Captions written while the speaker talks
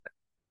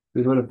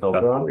We put a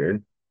filter That's on.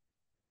 weird.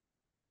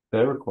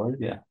 Did I record?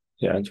 Yeah.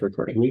 Yeah, it's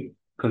recording. Can we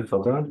put a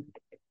filter on?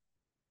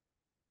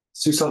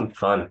 Let's do something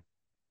fun.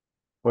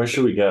 Where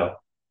should we go?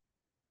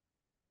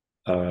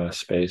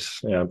 Space.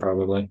 Yeah,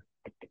 probably.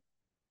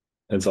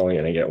 It's only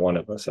gonna get one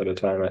of us at a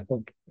time, I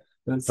think.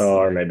 Let's. Oh,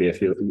 or maybe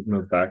if you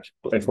move back,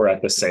 if we're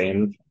at the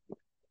same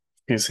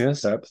Can you see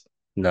us? depth.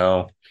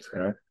 No.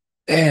 Yeah,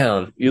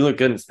 Damn, you look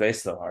good in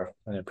space though, Harv.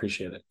 I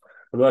appreciate it.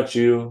 What about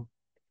you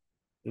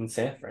in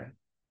San Fran?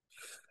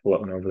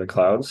 Floating over the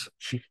clouds.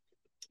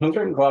 I'm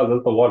turning clouds.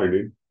 That's the water,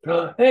 dude.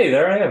 Hey,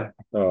 there I am.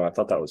 Oh, I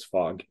thought that was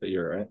fog, but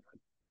you're right.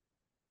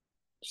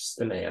 Just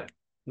an ant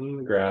in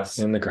the grass.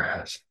 In the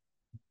grass.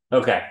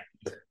 Okay,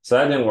 so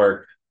that didn't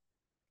work.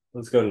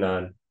 Let's go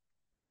none.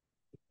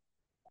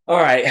 All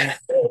right,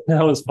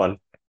 that was fun.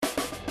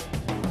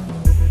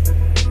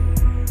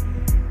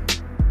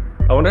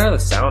 I wonder how the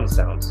sound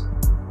sounds.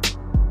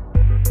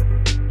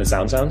 The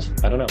sounds?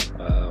 I don't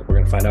know. We're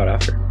gonna find out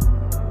after.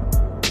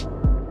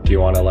 Do you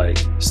want to like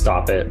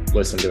stop it,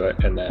 listen to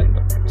it, and then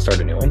start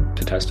a new one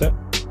to test it?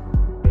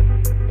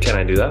 Can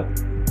I do that?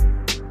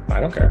 I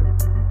don't care.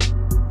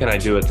 Can I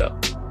do it though?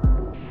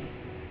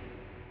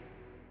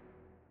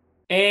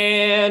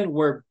 And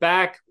we're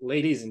back,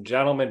 ladies and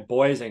gentlemen,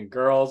 boys and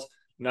girls.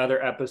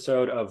 Another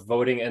episode of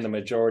Voting in the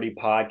Majority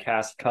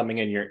podcast coming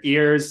in your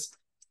ears.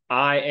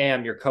 I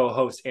am your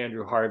co-host,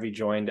 Andrew Harvey,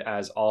 joined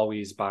as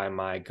always by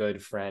my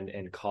good friend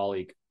and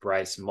colleague,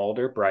 Bryce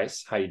Mulder.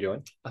 Bryce, how you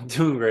doing? I'm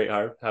doing great,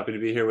 Harv. Happy to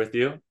be here with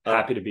you.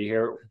 Happy to be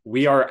here.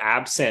 We are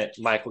absent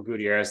Michael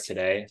Gutierrez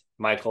today.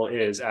 Michael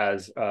is,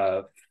 as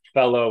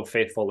fellow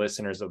faithful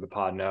listeners of the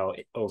pod know,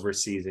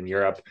 overseas in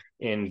Europe,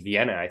 in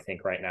Vienna, I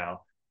think, right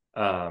now.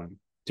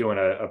 Doing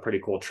a pretty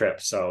cool trip.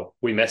 So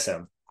we miss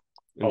him.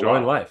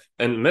 Enjoying life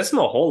and miss him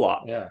a whole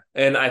lot. Yeah.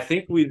 And I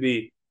think we'd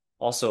be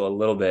also a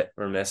little bit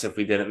remiss if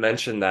we didn't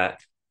mention that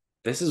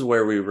this is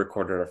where we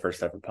recorded our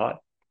first ever pod,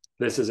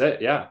 This is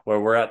it. Yeah. where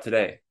we're at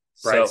today.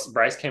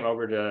 Bryce came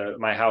over to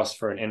my house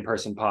for an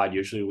in-person pod.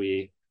 Usually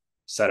we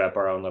set up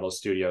our own little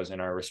studios in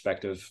our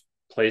respective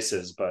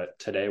places, but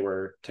today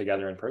we're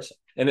together in person.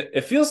 And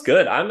it feels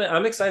good.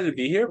 I'm excited to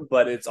be here,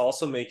 but it's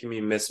also making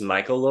me miss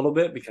Michael a little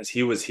bit because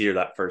he was here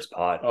that first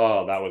pod.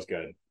 Oh, that was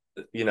good.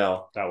 You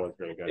know, That was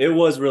really good. it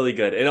was really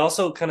good. It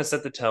also kind of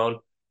set the tone.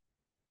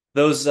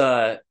 Those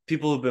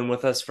people who've been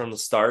with us from the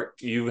start,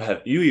 you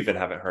even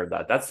haven't heard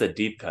that. That's the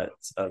deep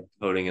cuts of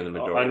voting in the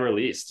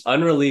majority.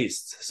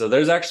 Unreleased. So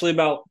there's actually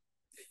about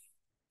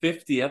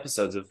 50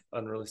 episodes of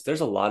unreleased. There's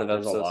a lot of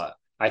There's episodes. a lot.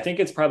 I think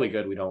it's probably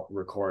good we don't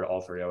record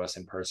all three of us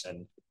in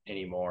person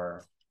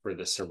anymore for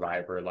the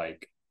Survivor,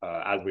 like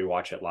as we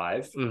watch it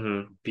live,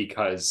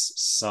 because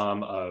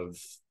some of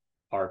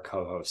our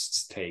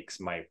co-hosts' takes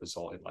might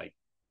result in like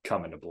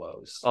coming to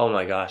blows. Oh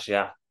my gosh,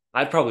 yeah.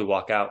 I'd probably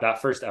walk out.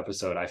 That first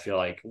episode, I feel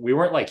like we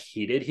weren't like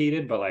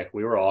heated, but like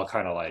we were all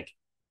kind of like,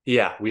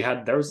 Yeah,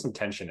 there was some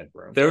tension in the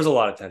room. there was a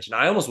lot of tension.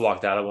 I almost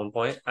walked out at one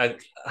point. I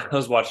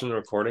was watching the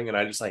recording and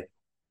I just like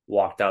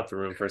walked out the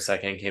room for a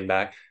second and came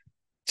back.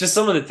 Just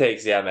some of the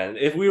takes, yeah, man.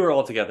 If we were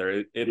all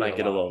together, it might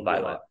get a little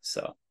violent.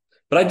 So,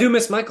 but I do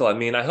miss Michael. I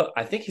mean,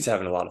 I think he's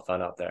having a lot of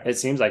fun out there. It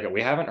seems like it.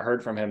 We haven't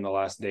heard from him the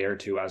last day or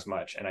two as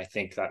much, and I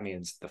think that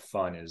means the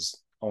fun is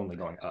only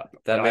going up.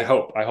 I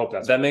hope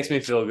that makes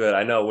me feel good.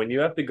 I know when you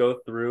have to go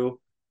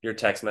through your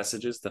text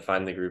messages to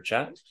find the group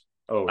chat.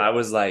 Oh, I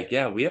was like,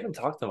 yeah, we haven't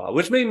talked in a while,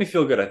 which made me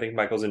feel good. I think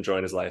Michael's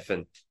enjoying his life,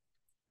 and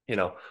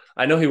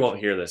I know he won't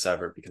hear this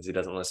ever because he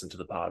doesn't listen to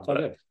the pod. But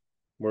good.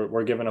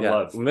 We're giving him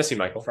love. We miss you,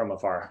 Michael, from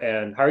afar.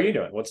 And how are you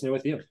doing? What's new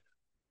with you?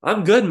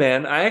 I'm good,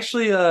 man. I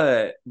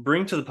actually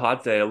bring to the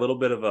pod today a little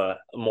bit of a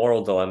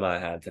moral dilemma I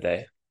had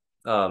today.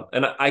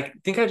 And I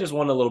think I just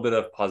want a little bit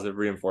of positive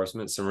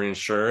reinforcement, some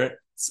reassurance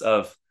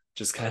of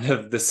just kind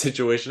of the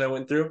situation I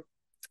went through.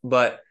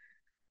 But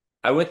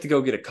I went to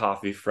go get a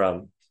coffee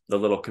from the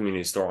little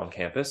community store on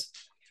campus.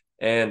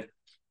 And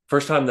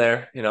first time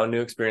there,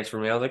 new experience for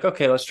me. I was like,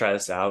 okay, let's try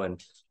this out,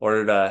 and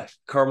ordered a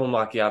caramel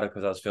macchiato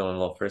because I was feeling a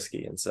little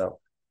frisky. And so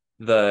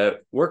the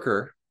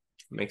worker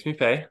makes me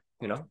pay,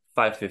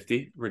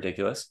 $5.50,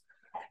 ridiculous.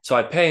 So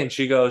I pay, and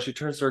she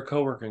turns to her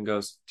coworker and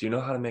goes, "Do you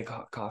know how to make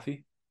hot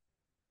coffee?"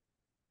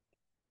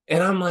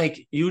 And I'm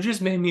like, "You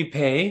just made me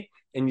pay,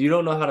 and you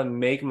don't know how to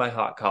make my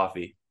hot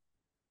coffee."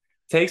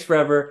 Takes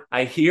forever.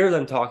 I hear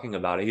them talking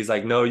about it. He's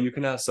like, "No, you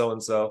can ask so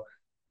and so."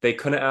 They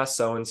couldn't ask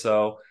so and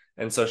so,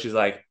 and so she's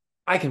like,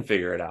 "I can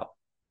figure it out,"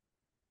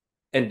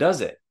 and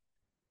does it.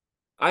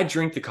 I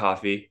drink the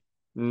coffee,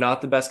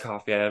 not the best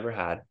coffee I ever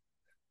had,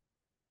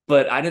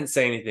 but I didn't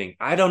say anything.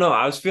 I don't know.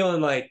 I was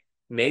feeling like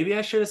maybe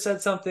I should have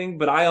said something,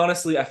 but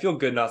I feel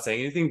good not saying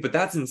anything. But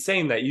that's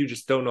insane that you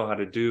just don't know how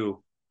to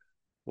do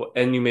what,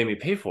 and you made me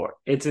pay for it.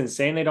 It's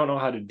insane they don't know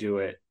how to do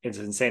it. It's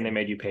insane they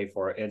made you pay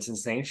for it. It's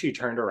insane she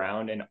turned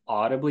around and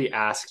audibly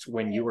asked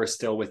when you were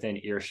still within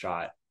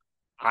earshot,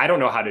 "I don't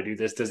know how to do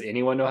this. Does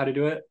anyone know how to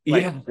do it?"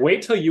 Like, yeah.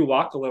 Wait till you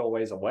walk a little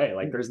ways away.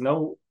 Like, there's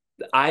no.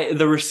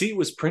 The receipt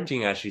was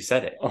printing as she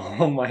said it.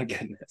 Oh my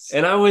goodness.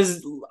 And I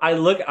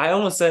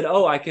almost said,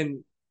 "Oh, I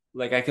can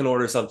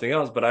order something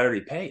else," but I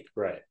already paid.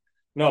 Right.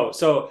 No,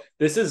 so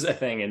this is a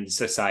thing in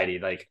society.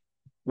 Like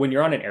when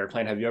you're on an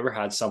airplane, have you ever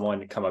had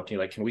someone come up to you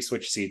like, "Can we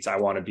switch seats? I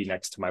want to be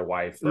next to my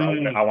wife, or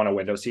I want a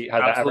window seat." Has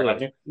that ever Absolutely.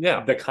 happened to Yeah.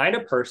 you? The kind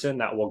of person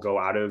that will go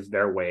out of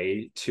their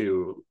way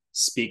to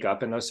speak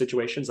up in those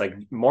situations, like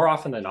more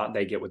often than not,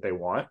 they get what they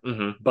want.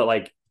 Hmm. But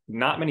like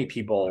not many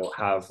people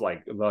have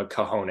like the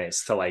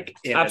cojones to like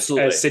in a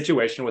Absolutely.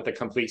 situation with a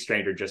complete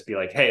stranger just be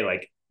like, "Hey,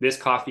 like this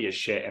coffee is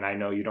shit and I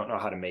know you don't know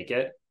how to make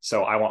it,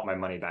 so I want my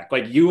money back."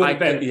 Like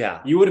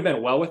Yeah. you would have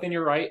been well within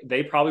your right.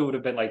 They probably would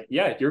have been like,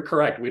 "Yeah, you're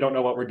correct. We don't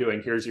know what we're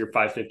doing. Here's your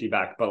 550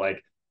 back." But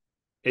like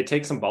it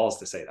takes some balls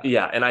to say that.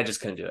 Yeah, and I just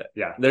couldn't do it.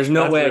 Yeah. There's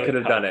no That's way I really could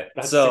have tough. done it.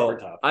 That's super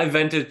So tough. I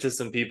vented to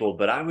some people,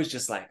 but I was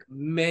just like,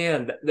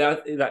 man,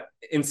 that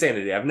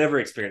insanity. I've never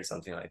experienced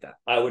something like that.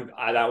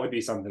 That would be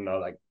something though,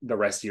 like the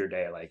rest of your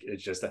day, like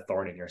it's just a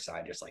thorn in your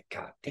side, just like,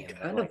 God damn It it.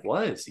 kind of Like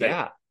was. that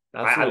Yeah,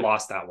 I absolutely.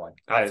 lost that one.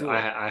 Absolutely.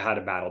 I had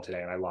a battle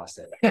today and I lost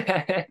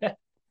it.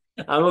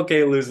 I'm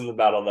okay losing the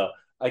battle though.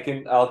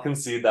 I'll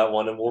concede that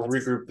one and we'll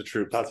That's regroup the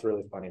troops. that's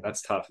really funny.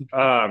 That's tough.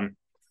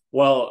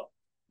 Well,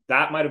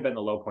 that might have been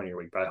the low point of your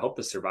week, but I hope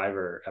the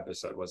Survivor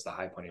episode was the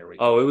high point of your week.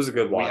 Oh, it was a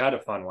good We watch. had a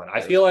fun one.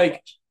 I feel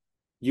like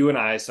you and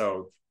I,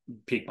 so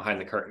peek behind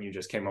the curtain, you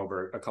just came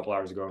over a couple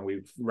hours ago and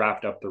we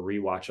wrapped up the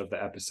rewatch of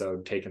the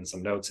episode, taken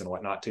some notes and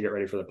whatnot to get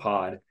ready for the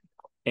pod.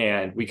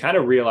 And we kind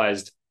of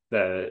realized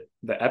the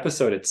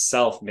episode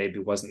itself maybe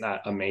wasn't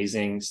that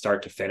amazing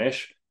start to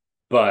finish,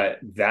 but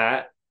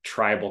that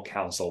tribal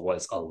council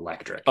was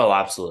electric. Oh,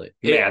 absolutely.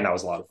 Man, that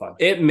was a lot of fun.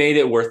 It made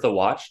it worth the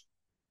watch.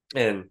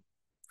 And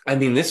I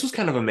mean, this was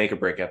kind of a make or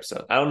break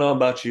episode. I don't know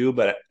about you,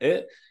 but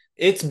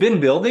it's been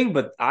building,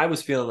 but I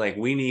was feeling like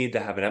we need to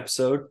have an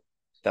episode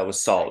that was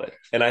solid.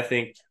 And I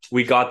think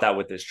we got that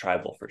with this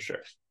tribal for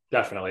sure.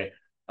 Definitely.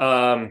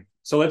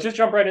 So let's just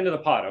jump right into the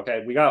pod.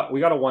 Okay. We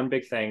got a one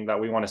big thing that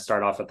we want to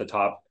start off at the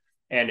top.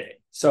 And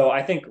so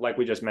I think, like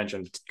we just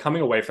mentioned,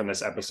 coming away from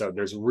this episode,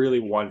 there's really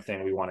one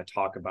thing we want to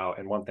talk about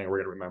and one thing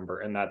we're going to remember,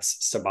 and that's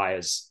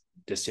Sabaya's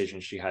decision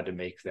she had to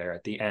make there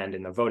at the end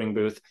in the voting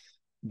booth.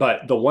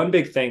 But the one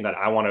big thing that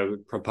I want to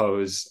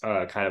propose,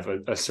 kind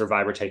of a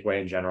survivor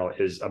takeaway in general,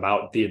 is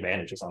about the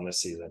advantages on this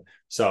season.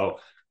 So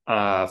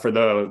for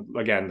the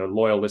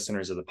loyal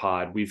listeners of the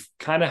pod, we've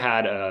kind of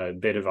had a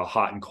bit of a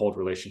hot and cold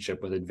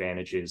relationship with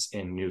advantages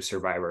in new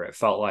Survivor. It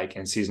felt like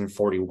in season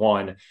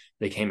 41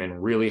 they came in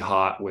really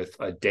hot with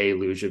a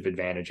deluge of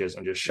advantages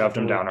and just shoved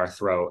them down our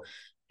throat,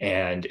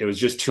 and it was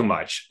just too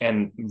much.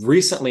 And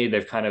recently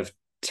they've kind of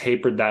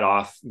tapered that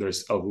off.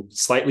 There's a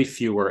slightly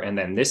fewer, and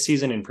then this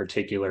season in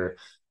particular,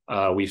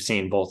 we've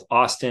seen both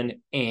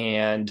Austin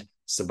and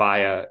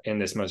Sabaya in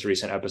this most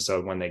recent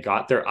episode. When they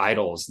got their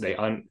idols, they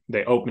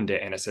opened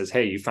it and it says,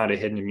 "Hey, you found a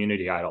hidden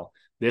immunity idol.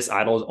 This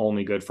idol is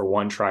only good for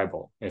one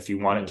tribal. If you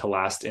want it to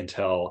last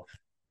until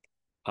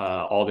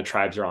all the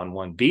tribes are on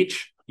one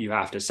beach, you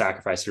have to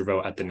sacrifice your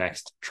vote at the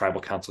next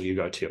tribal council you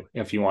go to.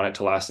 If you want it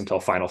to last until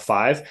final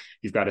five,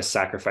 you've got to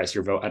sacrifice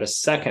your vote at a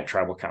second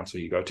tribal council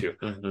you go to."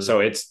 Mm-hmm. So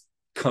it's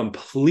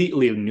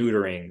completely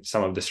neutering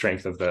some of the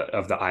strength of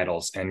the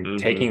idols and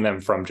taking them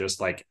from just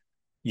like,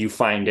 you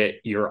find it,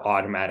 you're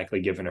automatically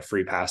given a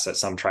free pass at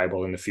some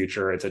tribal in the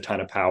future. It's a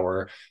ton of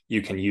power.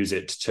 You can use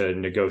it to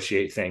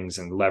negotiate things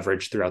and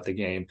leverage throughout the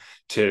game,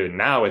 to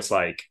now it's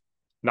like,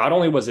 not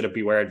only was it a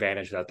beware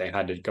advantage that they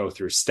had to go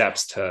through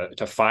steps to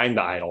find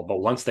the idol, but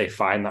once they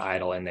find the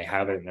idol and they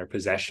have it in their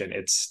possession,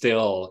 it's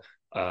still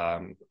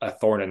a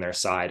thorn in their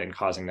side and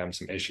causing them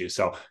some issues.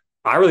 So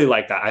I really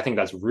like that. I think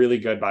that's really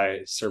good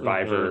by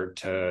Survivor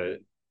to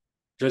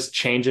just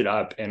change it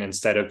up. And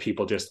instead of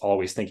people just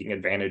always thinking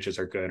advantages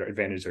are good,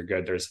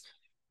 there's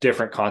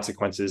different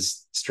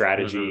consequences,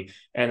 strategy.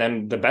 And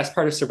then the best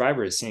part of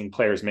Survivor is seeing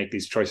players make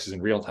these choices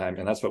in real time.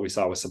 And that's what we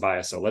saw with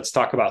Sabaya. So let's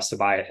talk about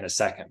Sabaya in a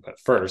second. But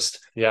first,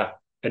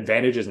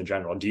 advantages in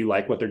general. Do you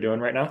like what they're doing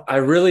right now? I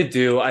really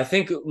do. I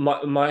think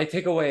my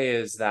takeaway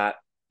is that,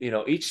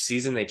 each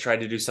season they tried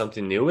to do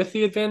something new with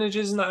the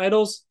advantages and the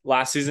idols.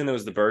 Last season, it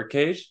was the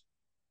birdcage.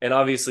 And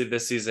obviously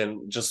this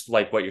season, just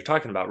like what you're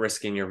talking about,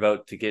 risking your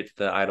vote to get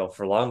the idol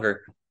for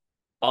longer.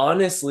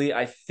 Honestly,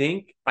 I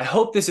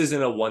hope this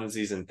isn't a one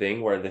season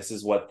thing where this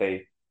is what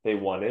they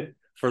wanted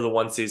for the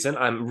one season.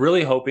 I'm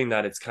really hoping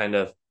that it's kind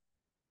of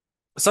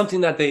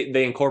something that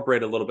they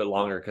incorporate a little bit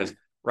longer, because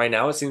right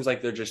now it seems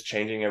like they're just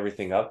changing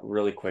everything up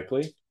really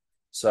quickly.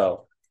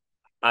 So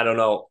I don't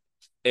know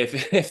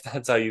if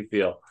that's how you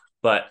feel,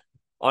 but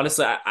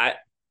honestly, I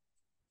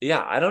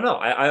don't know.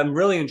 I'm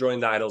really enjoying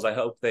the idols. I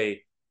hope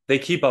they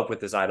keep up with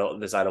this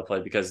idol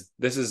play, because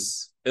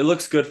it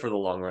looks good for the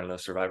long run of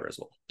Survivor as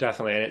well.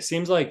 Definitely. And it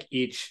seems like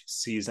each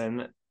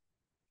season,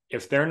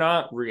 if they're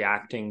not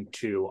reacting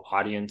to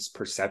audience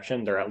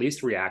perception, they're at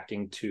least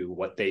reacting to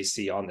what they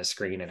see on the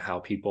screen and how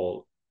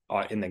people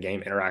in the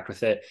game interact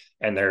with it.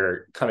 And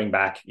they're coming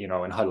back,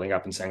 and huddling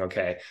up and saying,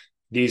 okay,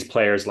 these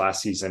players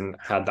last season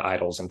had the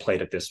idols and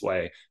played it this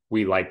way.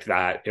 We liked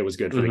that. It was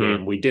good for the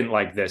game. We didn't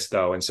like this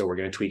though. And so we're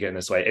going to tweak it in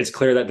this way. It's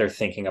clear that they're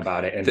thinking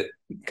about it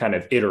and kind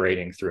of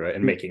iterating through it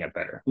and making it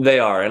better. They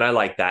are. And I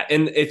like that.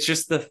 And it's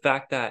just the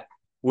fact that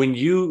when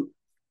you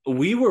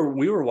we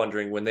were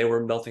wondering when they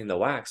were melting the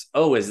wax.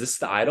 Oh, is this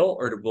the idol,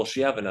 or will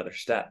she have another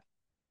step?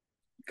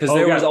 Because Oh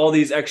there was yeah, all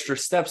these extra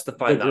steps to the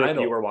find the group you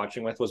idol. were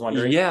watching with was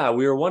wondering. Yeah,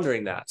 we were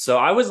wondering that. So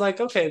I was like,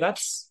 okay,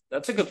 that's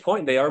a good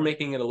point. They are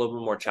making it a little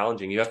bit more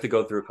challenging. You have to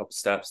go through a couple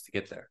steps to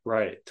get there.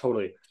 Right,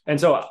 totally. And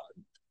so,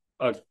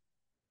 uh,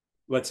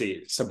 let's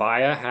see.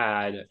 Sabaya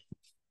had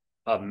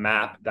a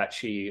map that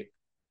she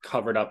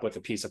covered up with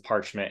a piece of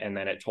parchment, and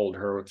then it told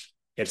her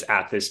it's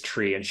at this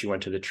tree, and she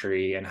went to the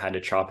tree and had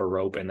to chop a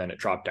rope, and then it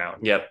dropped down.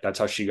 Yep. That's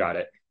how she got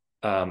it.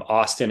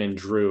 Austin and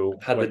Drew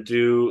Had to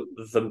do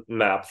the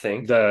map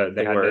thing.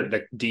 they had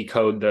to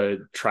decode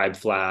the tribe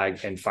flag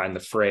and find the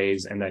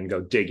phrase, and then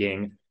go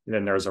digging. And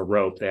then there was a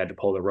rope. They had to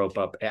pull the rope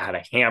up. It had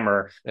a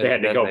hammer. They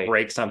had to go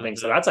break something.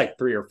 So that's like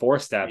 3 or 4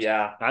 steps.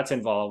 Yeah, that's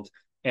involved.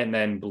 And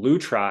then Blue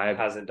Tribe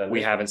hasn't done.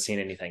 We haven't seen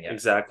anything yet.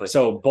 Exactly.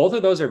 So both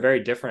of those are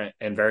very different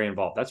and very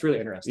involved. That's really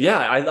interesting. Yeah,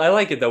 I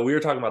like it though. We were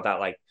talking about that.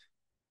 Like,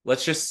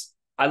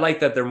 I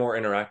like that they're more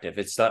interactive.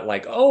 It's not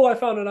like, oh, I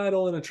found an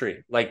idol in a tree.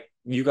 Like,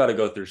 you got to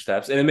go through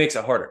steps, and it makes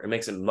it harder. It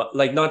makes it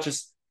like not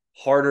just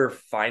harder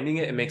finding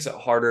it. It makes it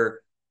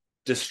harder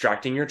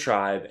distracting your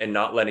tribe and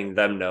not letting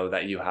them know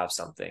that you have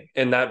something.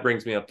 And that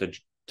brings me up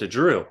to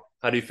Drew.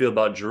 How do you feel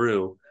about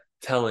Drew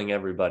telling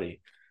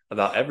everybody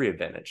about every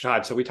advantage?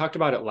 God, so we talked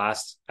about it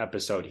last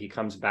episode. He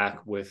comes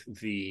back with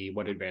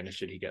what advantage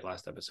did he get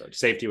last episode?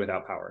 Safety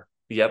without power.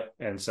 Yep.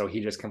 And so he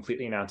just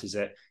completely announces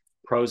it.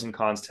 Pros and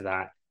cons to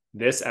that.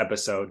 This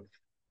episode,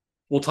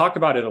 we'll talk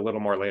about it a little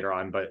more later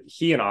on, but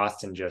he and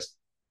Austin just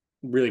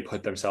really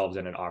put themselves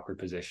in an awkward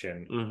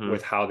position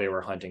with how they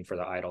were hunting for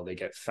the idol. They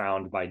get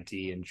found by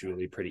Dee and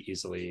Julie pretty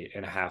easily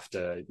and have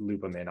to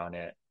loop them in on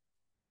it.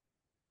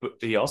 But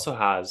he also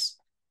has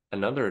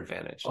another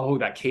advantage. Oh,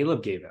 that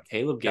Caleb gave him.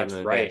 Caleb gave him an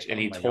advantage, and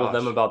he told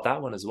them about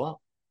that one as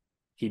well.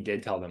 He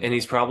did tell them. And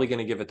he's probably going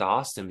to give it to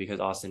Austin because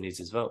Austin needs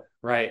his vote.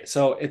 Right.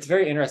 So it's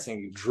very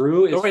interesting.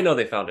 Drew is... Oh, wait, no,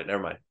 they found it.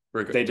 Never mind.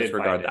 They did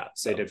find that.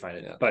 So. They did find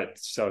it. Yeah. But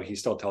so he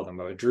still told them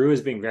about it. Drew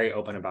is being very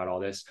open about all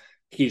this.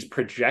 He's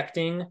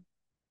projecting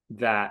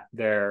that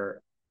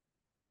they're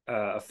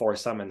a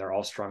foursome and they're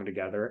all strung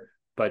together.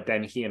 But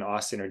then he and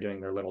Austin are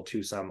doing their little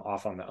twosome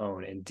off on their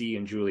own. And Dee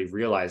and Julie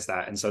realize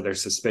that. And so they're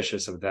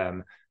suspicious of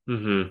them.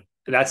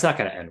 That's not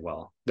going to end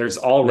well. There's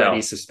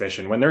already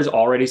suspicion. When there's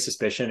already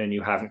suspicion and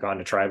you haven't gone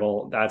to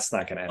tribal, that's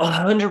not going to end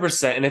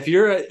 100%. And if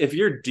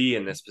you're Dee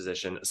in this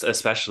position,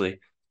 especially,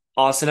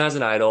 Austin has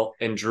an idol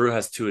and Drew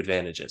has 2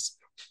 advantages.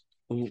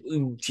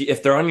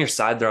 If they're on your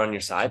side, they're on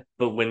your side.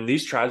 But when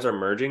these tribes are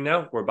merging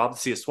now, we're about to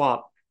see a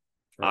swap.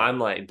 Right. I'm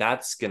like,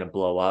 that's going to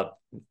blow up.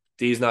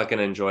 Dee's not going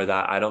to enjoy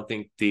that. I don't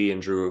think Dee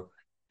and Drew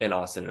and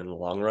Austin in the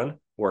long run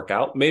work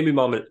out. Maybe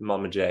Mama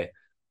J,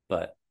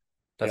 but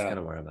that's kind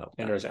of where I'm at.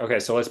 Interesting. Okay,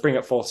 so let's bring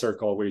it full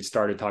circle. We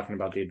started talking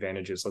about the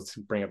advantages. Let's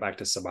bring it back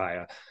to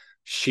Sabaya.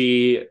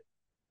 She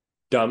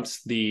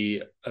dumps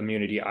the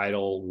immunity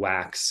idol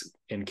wax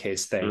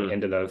encased thing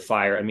into the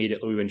fire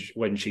immediately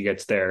when she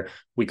gets there.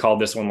 We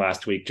called this one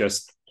last week.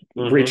 Just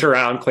reach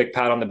around, click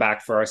pat on the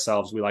back for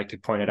ourselves. We like to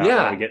point it out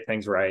when we get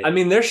things right. I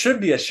mean, there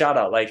should be a shout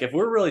out. Like, if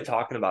we're really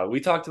talking about it,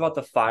 we talked about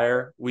the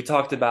fire. We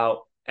talked about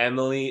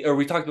Emily, or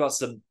we talked about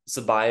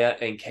Sabaya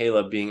and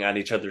Caleb being at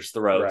each other's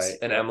throats,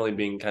 and Emily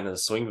being kind of the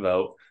swing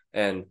vote.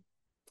 And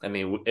I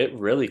mean, it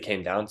really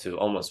came down to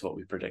almost what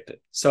we predicted.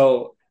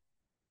 So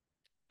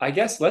I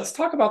guess let's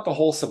talk about the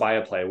whole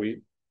Sabaya play.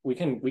 We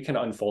can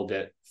unfold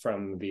it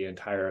from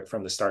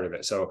the start of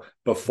it. So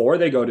before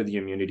they go to the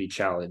immunity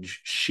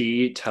challenge,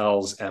 she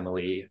tells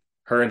Emily,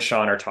 her and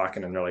Sean are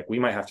talking, and they're like, we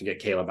might have to get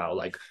Caleb out.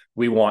 Like,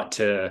 we don't want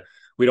to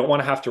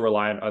have to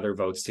rely on other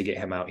votes to get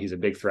him out. He's a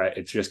big threat.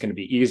 It's just going to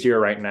be easier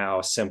right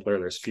now, simpler.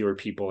 There's fewer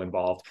people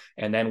involved.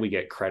 And then we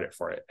get credit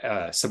for it.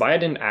 Sabaya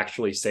didn't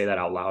actually say that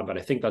out loud, but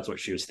I think that's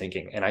what she was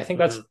thinking. And I think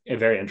that's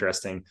very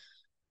interesting.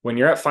 When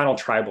you're at Final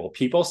Tribal,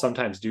 people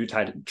sometimes do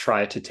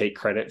try to take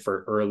credit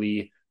for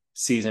early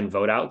season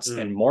vote outs.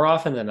 And more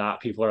often than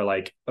not, people are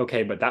like,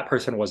 okay, but that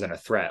person wasn't a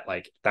threat.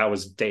 Like, that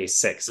was day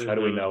 6. How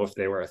do we know if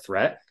they were a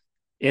threat?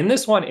 In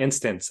this one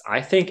instance, I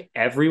think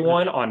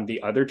everyone on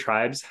the other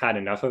tribes had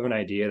enough of an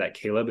idea that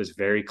Caleb is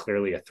very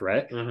clearly a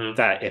threat,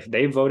 that if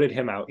they voted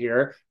him out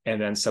here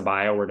and then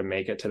Sabaya were to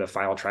make it to the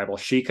Final Tribal,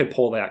 she could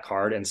pull that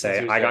card and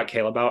say, I got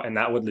Caleb out, and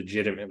that would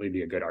legitimately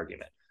be a good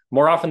argument.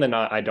 More often than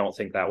not, I don't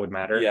think that would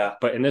matter. Yeah.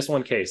 But in this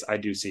one case, I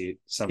do see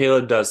some.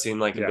 Caleb does seem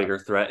like a bigger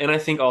threat. And I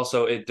think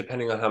also,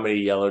 depending on how many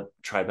yellow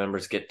tribe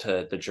members get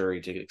to the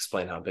jury to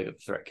explain how big of a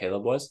threat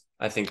Caleb was,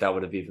 I think that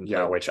would have even.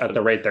 Yeah, which at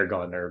the rate they're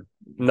going, they're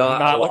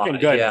not looking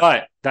good. Yeah.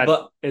 But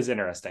that is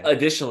interesting.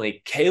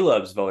 Additionally,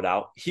 Caleb's vote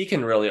out, he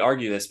can really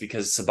argue this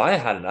because Sabaya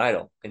had an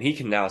idol. And he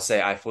can now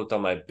say, I flipped on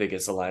my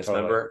biggest alliance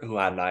member who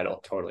had an idol.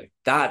 Totally.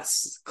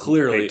 That's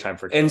clearly. Big time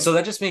for Caleb. And so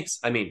that just makes,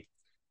 I mean,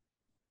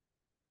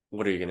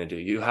 what are you going to do?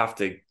 You have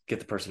to get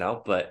the person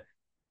out, but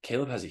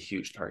Caleb has a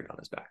huge target on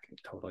his back.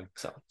 Totally.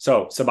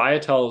 So Sabaya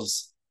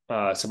tells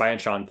Sabaya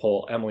and Sean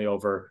pull Emily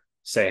over,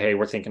 say, hey,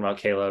 we're thinking about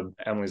Caleb.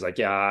 Emily's like,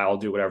 yeah, I'll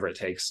do whatever it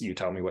takes. You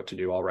tell me what to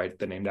do. I'll write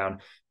the name down.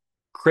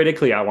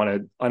 critically, I want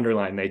to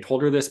underline they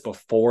told her this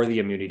before the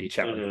immunity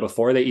challenge, Mm-hmm.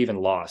 before they even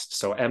lost.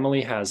 So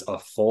Emily has a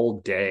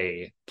full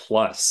day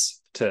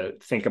plus to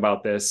think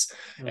about this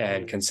and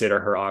Mm-hmm. consider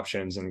her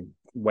options and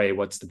weigh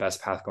what's the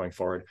best path going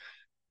forward.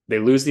 They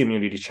lose the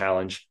immunity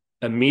challenge.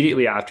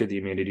 Immediately after the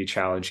immunity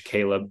challenge,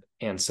 Caleb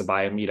and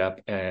Sabaya meet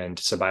up, and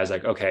Sabaya's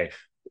like, okay,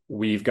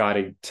 we've got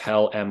to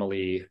tell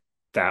Emily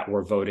that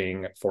we're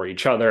voting for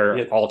each other.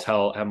 Yep. I'll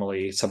tell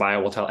Emily,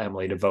 Sabaya will tell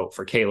Emily to vote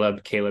for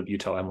Caleb. Caleb, you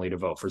tell Emily to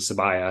vote for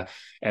Sabaya,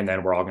 and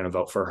then we're all going to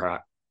vote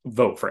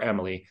for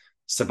Emily.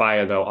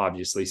 Sabaya, though,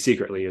 obviously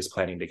secretly is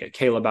planning to get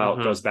Caleb out,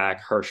 Mm-hmm. goes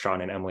back. Her,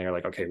 Sean, and Emily are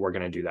like, okay, we're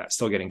going to do that.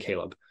 Still getting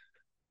Caleb.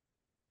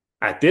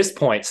 At this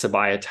point,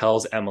 Sabaya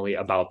tells Emily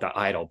about the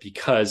idol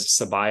because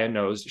Sabaya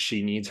knows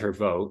she needs her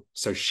vote.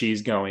 So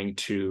she's going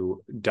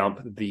to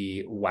dump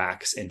the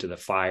wax into the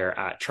fire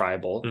at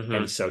Tribal. And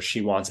Mm-hmm. so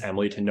she wants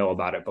Emily to know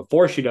about it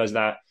before she does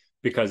that,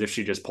 because if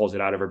she just pulls it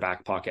out of her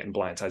back pocket and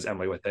blindsides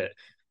Emily with it,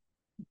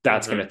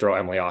 that's going Mm-hmm. to throw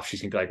Emily off.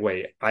 She's going to be like,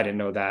 wait, I didn't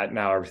know that.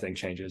 Now everything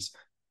changes.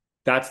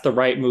 That's the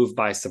right move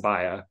by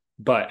Sabaya.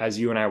 But as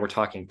you and I were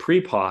talking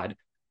pre-pod,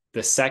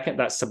 the second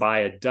that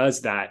Sabaya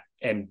does that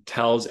and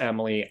tells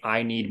Emily,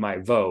 I need my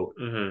vote,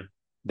 Mm-hmm.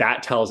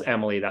 that tells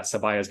Emily that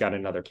Sabaya's got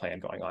another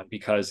plan going on.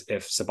 Because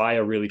if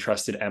Sabaya really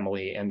trusted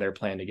Emily and their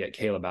plan to get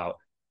Caleb out,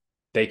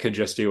 they could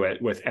just do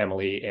it with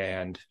Emily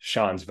and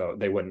Sean's vote.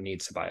 They wouldn't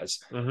need Sabaya's.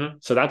 Mm-hmm.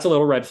 So that's a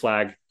little red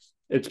flag.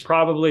 That's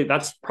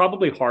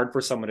probably hard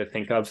for someone to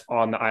think of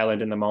on the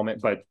island in the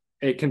moment, but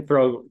it can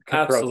throw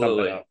something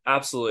Absolutely. up.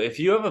 Absolutely. If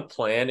you have a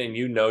plan and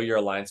you know your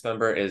alliance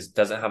member is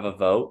doesn't have a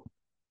vote,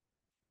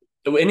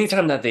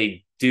 anytime that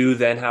they do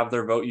then have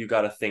their vote, you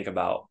got to think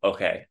about,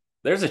 okay,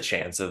 there's a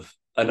chance of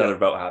another Yep.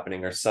 vote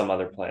happening or some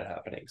other plan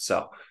happening.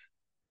 So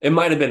it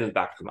might have been in the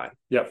back of the mind.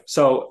 Yep.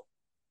 So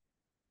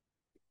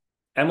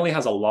Emily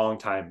has a long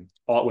time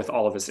with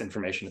all of this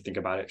information to think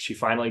about it. She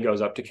finally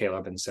goes up to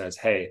Caleb and says,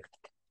 hey,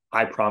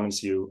 I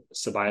promise you,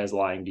 Sabaya's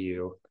lying to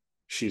you.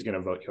 She's going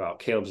to vote you out.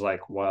 Caleb's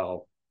like,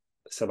 well,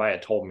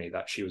 Sabaya told me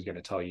that she was going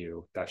to tell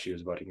you that she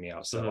was voting me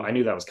out. So Mm-hmm. I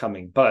knew that was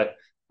coming, but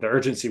the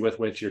urgency with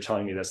which you're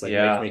telling me this, like,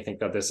 makes Yeah. me think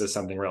that this is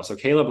something real. So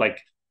Caleb, like,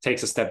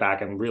 takes a step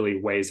back and really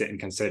weighs it and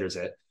considers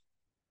it.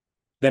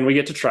 Then we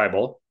get to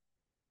Tribal.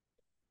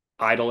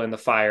 Idol in the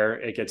fire.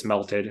 It gets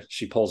melted.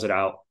 She pulls it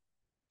out.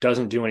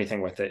 Doesn't do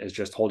anything with it. Is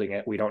just holding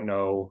it. We don't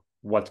know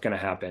what's going to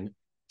happen.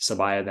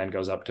 Sabaya then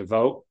goes up to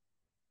vote,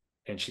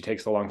 and she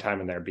takes a long time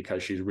in there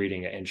because she's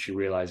reading it and she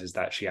realizes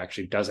that she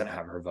actually doesn't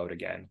have her vote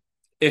again.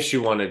 If she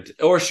wanted,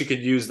 or she could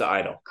use the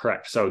idol.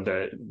 Correct. So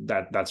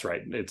that's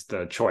right. It's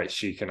the choice.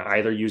 She can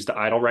either use the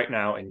idol right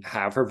now and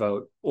have her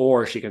vote,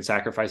 or she can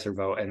sacrifice her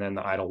vote, and then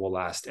the idol will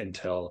last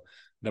until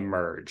the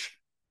merge.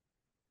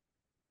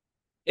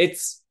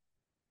 It's,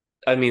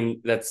 I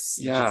mean, that's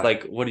just Yeah.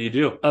 like, what do you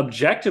do?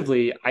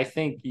 Objectively, I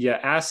think you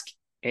ask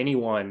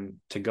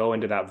anyone to go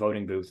into that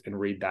voting booth and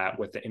read that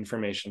with the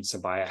information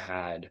Sabaya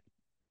had.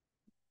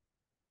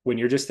 When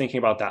you're just thinking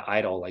about that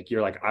idol, like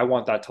you're like, I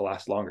want that to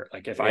last longer.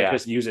 Like if I Yeah,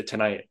 just use it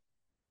tonight,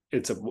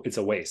 it's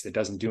a waste. It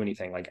doesn't do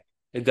anything. Like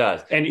it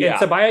does. and Yeah.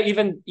 Sabaya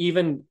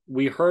even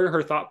we heard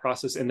her thought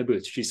process in the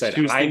booth. She said,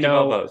 She was thinking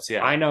about votes.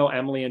 Yeah. I know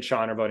Emily and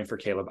Sean are voting for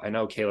Caleb. I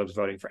know Caleb's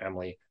voting for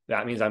Emily.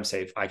 That means I'm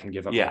safe. I can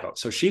give up my Yeah. vote.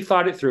 So she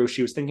thought it through.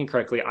 She was thinking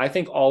correctly. I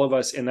think all of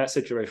us in that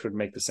situation would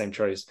make the same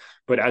choice.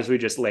 But as we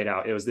just laid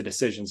out, it was the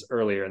decisions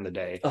earlier in the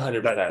day that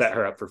 100%. set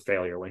her up for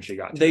failure when she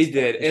got to They this point.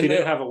 did. She And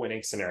didn't have a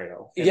winning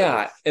scenario.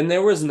 yeah, and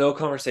there was no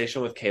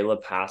conversation with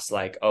Caleb past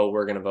like, oh,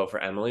 we're gonna vote for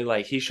Emily.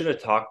 Like he should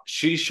have talked.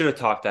 She should have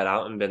talked that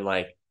out and been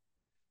like,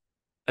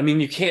 I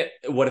mean, you can't.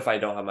 What if I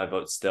don't have my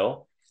vote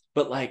still?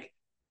 But like,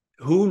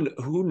 who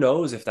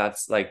knows if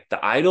that's like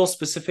the idol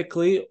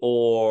specifically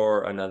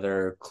or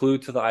another clue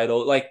to the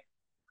idol? Like,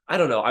 I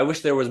don't know. I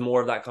wish there was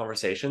more of that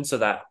conversation so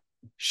that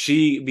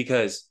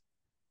because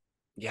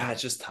yeah,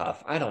 it's just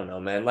tough. I don't know,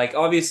 man. Like,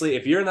 obviously,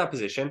 if you're in that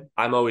position,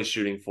 I'm always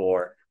shooting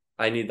for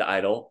I need the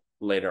idol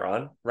later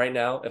on. Right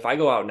now, if I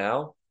go out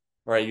now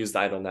or I use the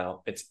idol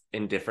now, it's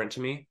indifferent to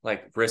me.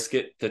 Like, risk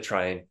it to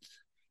try and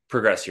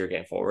progress your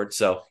game forward.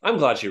 So I'm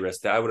glad she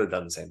risked it. I would have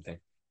done the same thing.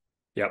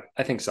 Yep,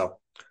 I think so.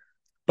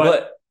 But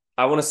But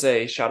I want to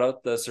say shout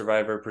out the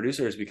Survivor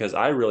producers because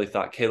I really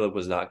thought Caleb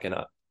was not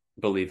gonna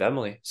believe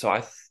Emily. So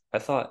I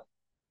thought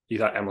you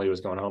thought Emily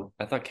was going home.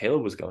 I thought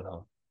Caleb was going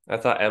home. I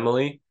thought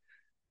Emily.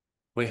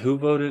 Wait, who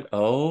voted?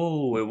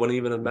 Oh, it wouldn't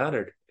even have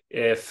mattered.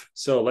 If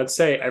so, let's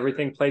say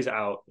everything plays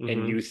out and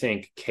Mm-hmm. you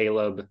think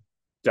Caleb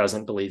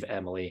doesn't believe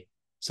Emily,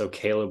 so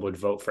Caleb would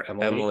vote for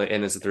Emily. Emily,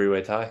 and it's a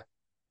three-way tie.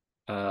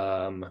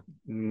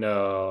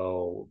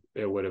 No,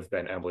 it would have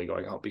been Emily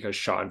going home because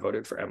Sean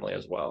voted for Emily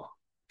as well.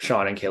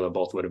 Sean and Caleb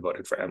both would have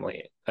voted for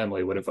Emily.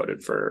 Emily would have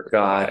voted for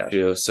Got Sabaya.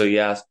 you. So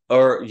yes,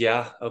 or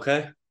yeah,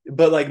 okay.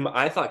 But like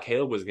I thought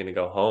Caleb was gonna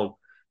go home,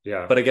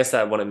 Yeah, but I guess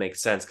that wouldn't make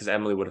sense because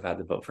Emily would have had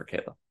to vote for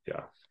Caleb.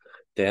 yeah.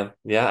 Damn.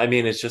 Yeah, I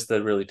mean it's just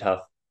a really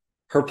tough.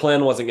 Her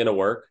plan wasn't gonna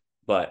work,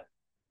 but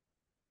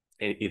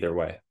either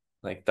way,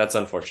 like that's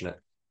unfortunate.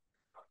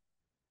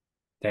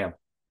 Damn,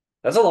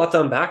 That's a lot to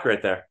unpack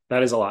right there.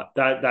 that is a lot.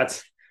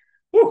 That's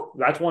Whew,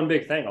 that's one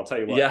big thing. I'll tell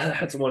you what. Yeah,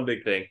 that's one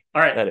big thing.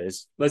 All right, That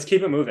is. let's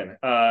keep it moving.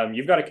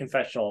 You've got a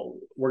confessional.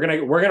 We're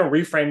gonna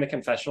reframe the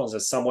confessionals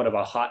as somewhat of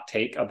a hot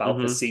take about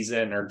the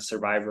season or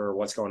Survivor or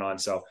what's going on.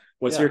 So,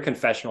 what's your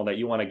confessional that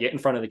you want to get in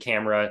front of the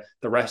camera?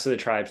 The rest of the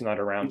tribe's not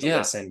around to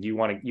listen. You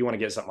want to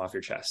get something off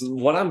your chest.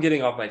 What I'm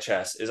getting off my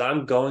chest is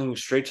I'm going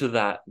straight to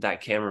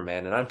that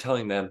cameraman and I'm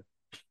telling them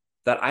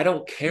that I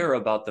don't care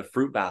about the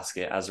fruit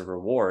basket as a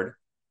reward.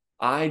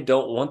 I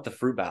don't want the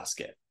fruit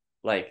basket.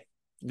 Like,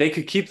 they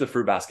could keep the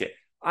fruit basket.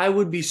 I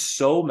would be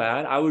so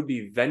mad. I would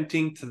be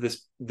venting to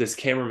this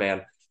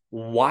cameraman.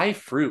 Why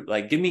fruit?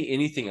 Like, give me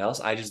anything else.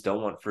 I just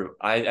don't want fruit.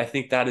 I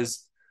think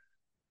that's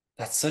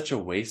such a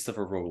waste of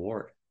a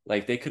reward.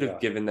 Like, they could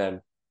have given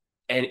them,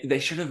 and they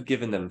should have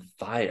given them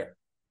fire,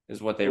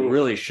 is what they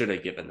really should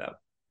have given them.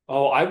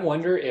 Oh, I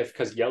wonder if,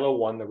 because yellow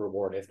won the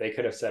reward, if they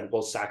could have said,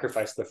 we'll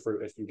sacrifice the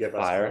fruit if you give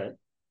us fire. flint.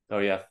 Oh,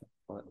 yeah.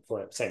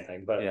 Flint, same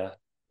thing. But yeah,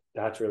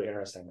 that's really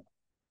interesting.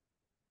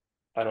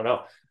 I don't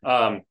know.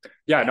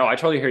 Yeah, no, I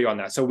totally hear you on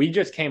that. So we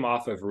just came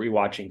off of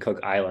rewatching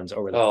Cook Islands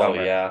over the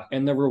summer. Yeah.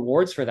 And the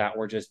rewards for that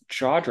were just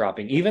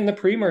jaw-dropping. Even the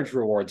pre-merge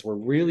rewards were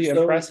really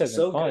impressive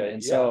and fun. Good.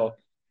 And so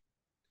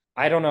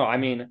I don't know. I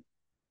mean,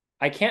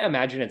 I can't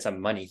imagine it's a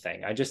money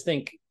thing. I just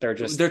think they're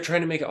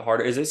trying to make it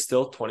harder. Is it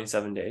still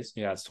 27 days?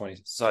 Yeah, it's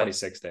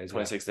 26 days.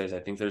 26 days. I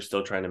think they're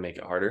still trying to make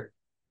it harder.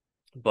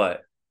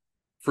 But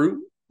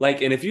fruit,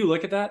 like, and if you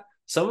look at that,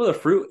 some of the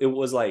fruit, it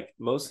was like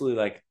mostly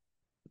like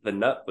the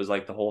nut was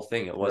like the whole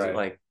thing. It wasn't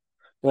like,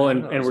 well,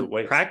 and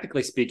we're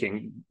practically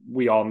speaking,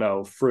 we all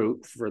know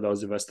fruit, for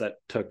those of us that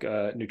took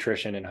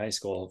nutrition in high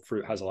school,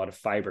 fruit has a lot of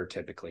fiber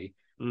typically.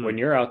 When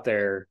you're out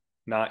there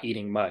not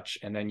eating much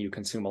and then you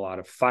consume a lot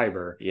of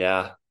fiber,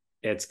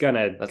 it's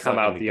gonna come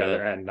out the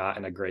other end not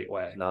in a great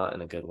way. Not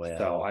in a good way.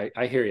 So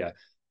I hear you.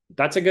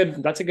 That's a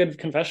good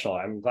confessional.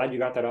 I'm glad you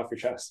got that off your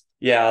chest.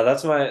 Yeah,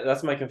 that's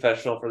my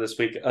confessional for this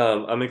week.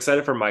 I'm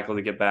excited for Michael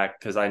to get back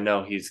because I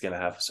know he's gonna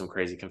have some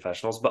crazy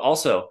confessionals, but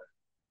also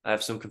I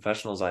have some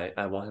confessionals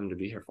I want him to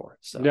be here for.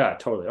 So yeah,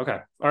 totally. Okay.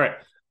 All right.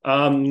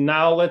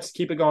 Now let's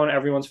keep it going.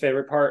 Everyone's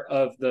favorite part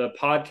of the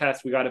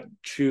podcast. We got to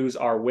choose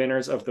our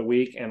winners of the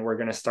week, and we're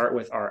gonna start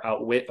with our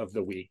outwit of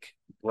the week.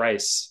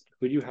 Bryce,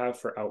 who do you have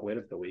for outwit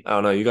of the week? I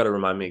don't know. You got to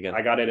remind me again.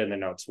 I got it in the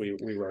notes. We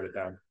wrote it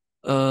down.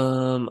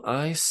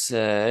 I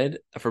said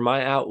for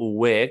my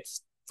outwit.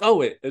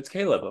 Oh, it's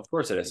Caleb. Of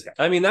course it is.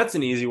 I mean, that's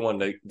an easy one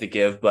to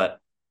give, but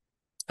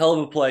hell of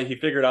a play. He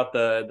figured out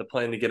the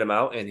plan to get him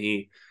out, and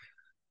he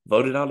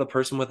voted out a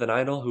person with an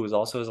idol who was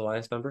also his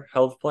alliance member.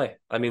 Hell of a play.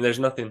 I mean, there's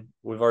nothing.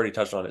 We've already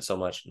touched on it so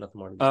much. Nothing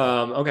more.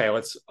 Okay.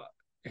 Let's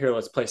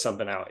play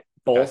something out.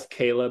 Both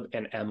Caleb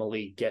and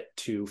Emily get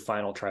to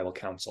final tribal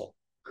council.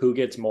 Who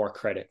gets more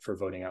credit for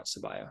voting out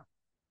Sabaya?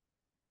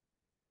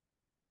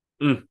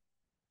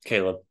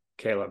 Caleb.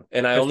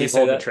 And I only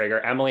pulled the trigger.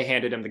 Emily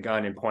handed him the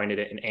gun and pointed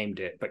it and aimed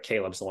it, but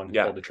Caleb's the one who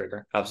pulled the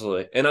trigger.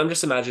 Absolutely. And I'm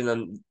just imagining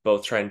them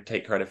both trying to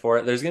take credit for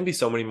it. There's going to be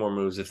so many more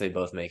moves if they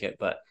both make it,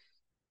 but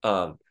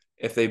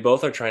if they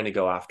both are trying to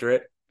go after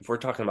it, if we're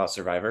talking about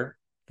Survivor,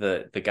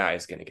 the guy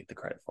is going to get the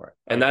credit for it.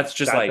 And that's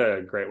just like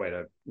a great way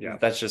to,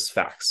 that's just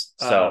facts.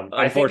 So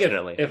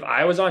unfortunately, if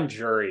I was on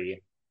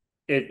jury,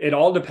 it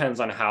all depends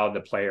on how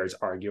the players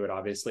argue it,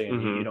 obviously,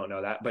 and you don't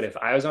know that. But if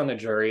I was on the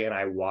jury and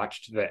I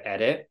watched the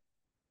edit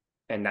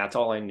and that's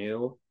all I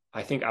knew,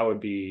 I think I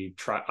would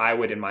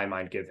in my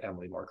mind give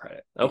Emily more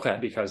credit. Okay.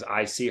 Because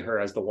I see her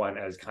as the one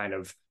as kind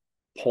of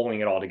pulling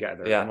it all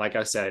together. Yeah. And like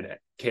I said,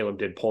 Caleb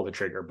did pull the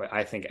trigger, but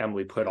I think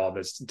Emily put all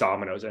this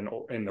dominoes in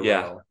the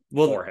row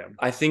for him.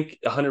 I think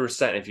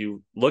 100% if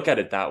you look at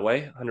it that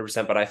way,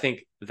 100%. But I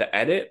think the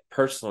edit,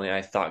 personally,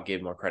 I thought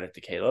gave more credit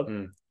to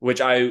Caleb,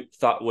 which I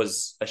thought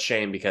was a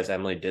shame because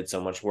Emily did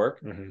so much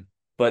work.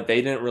 But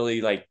they didn't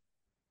really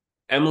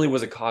Emily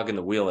was a cog in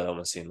the wheel, it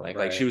almost seemed like.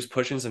 Like she was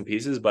pushing some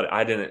pieces, but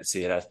I didn't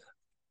see it as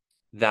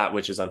that,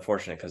 which is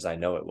unfortunate because I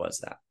know it was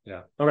that.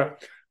 Yeah. Okay.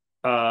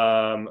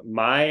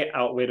 My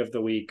outwit of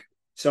the week.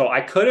 So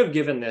I could have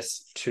given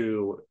this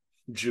to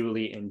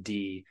Julie and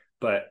Dee,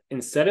 but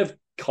instead of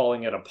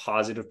calling it a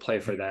positive play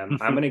for them,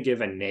 I'm going to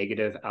give a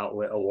negative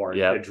outwit award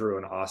to Drew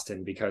and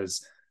Austin,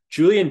 because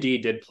Julie and Dee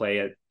did play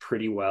it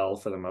pretty well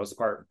for the most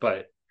part,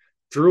 but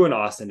Drew and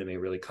Austin to me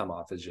really come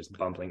off as just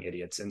bumbling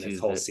idiots in this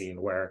whole scene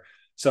where,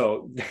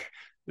 so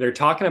they're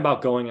talking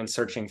about going and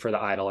searching for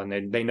the idol,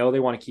 and they know they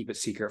want to keep it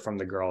secret from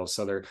the girls.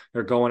 So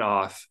they're going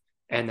off.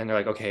 And then they're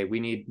like, okay, we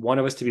need one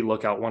of us to be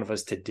lookout, one of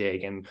us to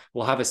dig, and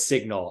we'll have a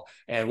signal.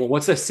 And well,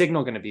 what's the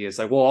signal going to be? It's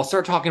like, well, I'll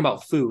start talking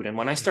about food. And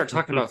when I start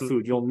talking about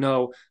food, you'll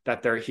know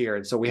that they're here.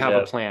 And so we have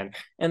a plan.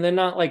 And then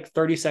not like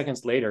 30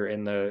 seconds later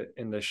in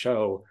the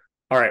show.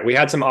 All right, we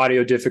had some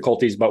audio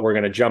difficulties, but we're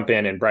going to jump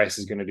in and Bryce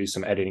is going to do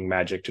some editing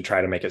magic to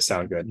try to make it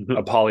sound good.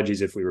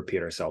 Apologies if we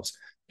repeat ourselves.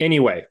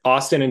 Anyway,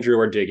 Austin and Drew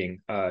are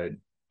digging.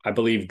 I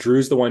believe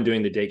Drew's the one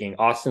doing the digging.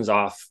 Austin's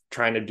off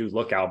trying to do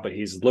lookout, but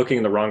he's looking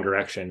in the wrong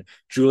direction.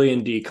 Julie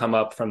and D come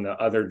up from the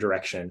other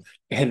direction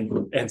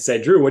and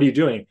say, Drew, what are you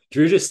doing?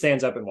 Drew just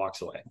stands up and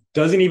walks away.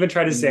 Doesn't even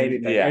try to say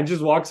anything and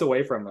just walks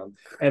away from them.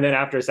 And then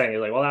after saying,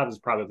 he's like, well, that was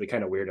probably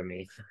kind of weird of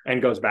me,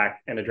 and goes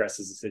back and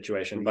addresses the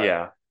situation.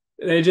 But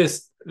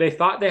they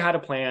thought they had a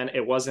plan.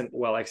 It wasn't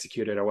well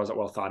executed. It wasn't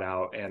well thought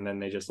out. And then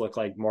they just looked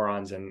like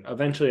morons. And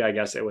eventually, I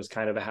guess it was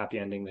kind of a happy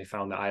ending. They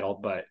found the idol,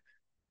 but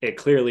it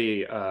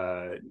clearly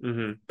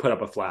put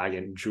up a flag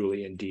in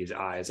Julie and Dee's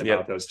eyes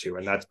about those two,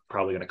 and that's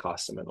probably going to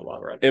cost them in the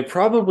long run. It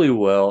probably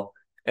will.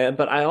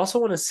 But I also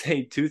want to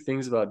say two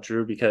things about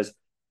Drew, because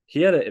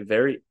he had a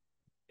very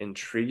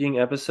intriguing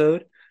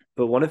episode.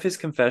 But one of his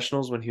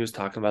confessionals, when he was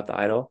talking about the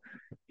idol,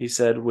 he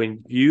said,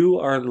 when you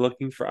are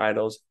looking for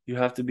idols, you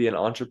have to be an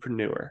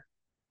entrepreneur.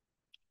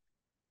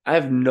 I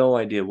have no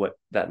idea what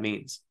that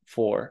means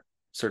for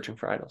searching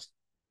for idols.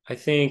 I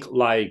think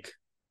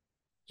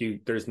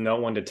there's no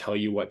one to tell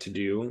you what to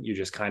do. You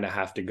just kind of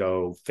have to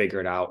go figure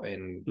it out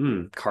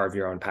and carve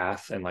your own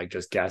path and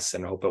just guess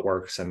and hope it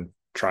works and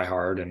try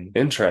hard. And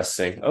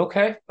interesting.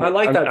 Okay. I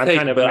like that. I'm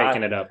kind of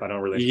making it up. I don't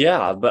really.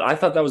 Yeah, but I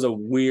thought that was a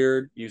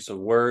weird use of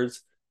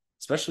words,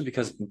 especially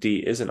because D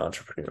is an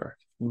entrepreneur.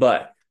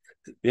 But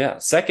yeah,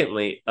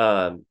 secondly,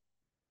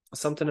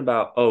 something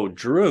about,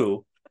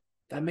 Drew,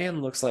 that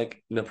man looks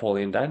like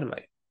Napoleon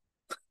Dynamite.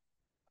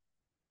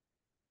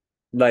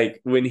 Like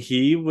when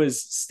he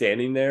was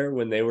standing there,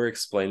 when they were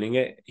explaining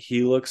it,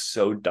 he looks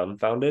so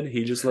dumbfounded.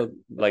 He just looked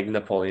like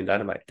Napoleon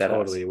Dynamite.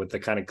 Totally, with the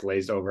kind of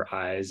glazed over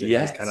eyes. And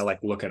he's kind of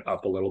looking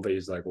up a little bit.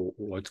 He's like,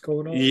 what's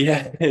going on?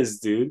 Yes,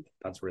 dude.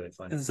 That's really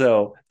funny.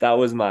 So that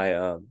was my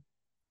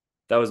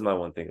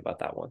one thing about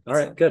that one. All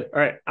right, good. All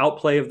right,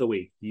 outplay of the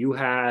week. You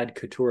had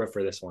Katura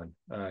for this one.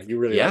 You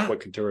really like what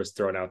Katura's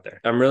throwing out there.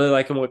 I'm really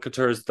liking what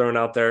Katura's throwing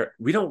out there.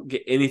 We don't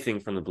get anything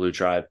from the Blue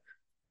Tribe,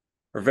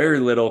 or very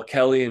little.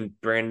 Kelly and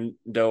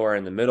Brando are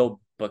in the middle,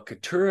 but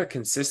Katura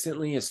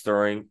consistently is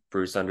throwing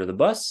Bruce under the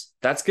bus.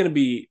 That's going to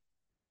be,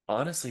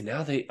 honestly,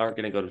 now they aren't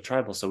going to go to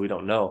tribal, so we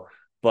don't know.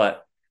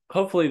 But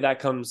hopefully that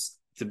comes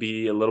to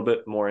be a little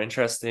bit more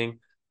interesting.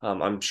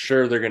 I'm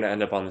sure they're going to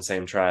end up on the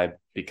same tribe,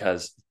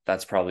 because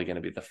that's probably going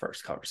to be the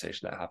first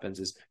conversation that happens,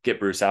 is get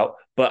Bruce out.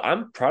 But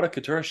I'm proud of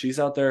Katura. She's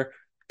out there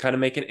kind of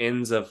making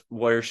ends of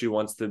where she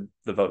wants the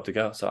vote to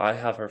go. So I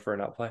have her for an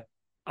outplay.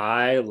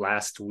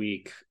 Last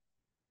week,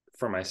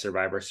 for my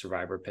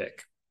survivor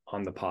pick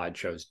on the pod,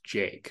 chose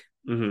Jake,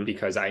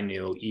 because I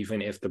knew even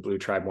if the Blue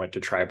Tribe went to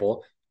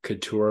tribal,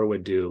 Couture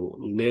would do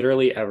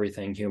literally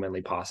everything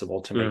humanly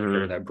possible to make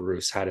sure that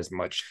Bruce had as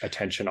much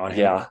attention on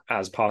him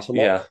as possible.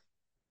 Yeah.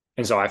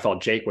 And so I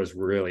felt Jake was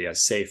really a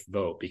safe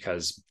vote,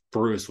 because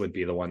Bruce would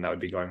be the one that would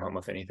be going home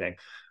with anything.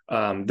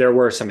 There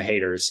were some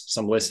haters,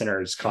 some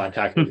listeners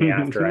contacted me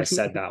after I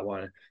said that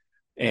one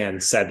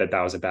and said that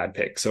was a bad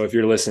pick. So if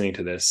you're listening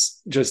to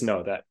this, just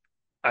know that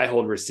I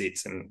hold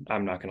receipts, and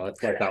I'm not going to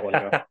let that one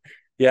go.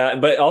 Yeah,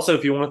 but also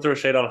if you want to throw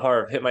shade on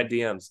Harv, hit my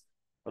DMs.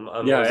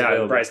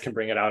 I'm Bryce can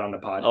bring it out on the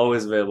pod.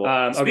 Always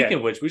available. Speaking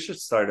of which, we should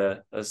start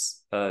a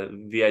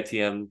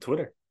VITM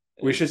Twitter.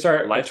 We should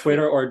start live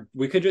Twitter, or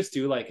we could just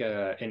do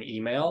an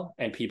email,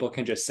 and people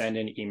can just send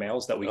in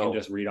emails that we can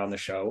just read on the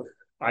show,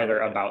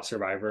 either about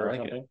Survivor or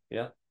something.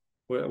 Yeah.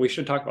 We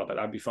should talk about that.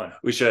 That'd be fun.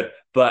 We should.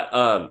 But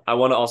I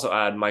want to also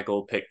add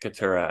Michael picked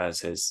Katura as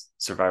his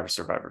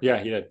Survivor.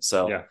 Yeah, he did.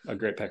 So yeah, a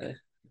great pick.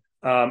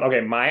 Okay,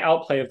 my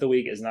outplay of the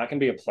week is not going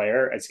to be a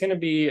player. It's going to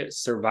be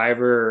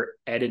Survivor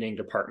editing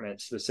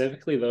department,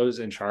 specifically those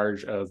in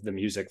charge of the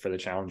music for the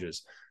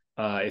challenges.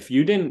 If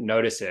you didn't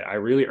notice it, I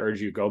really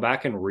urge you, go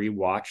back and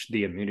rewatch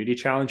the immunity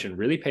challenge and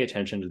really pay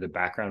attention to the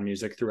background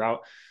music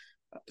throughout.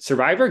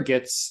 Survivor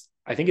gets,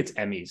 I think it's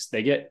Emmys.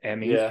 They get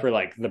Emmys for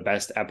the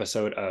best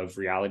episode of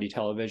reality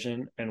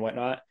television and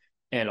whatnot.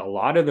 And a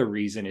lot of the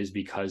reason is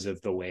because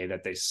of the way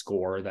that they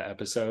score the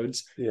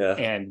episodes. Yeah.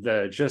 And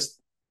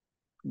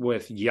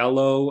with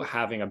Yellow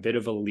having a bit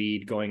of a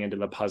lead going into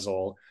the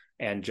puzzle,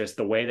 and just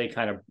the way they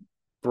kind of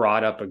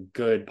brought up a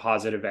good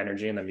positive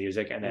energy in the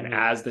music. And then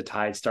as the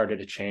tide started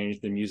to change,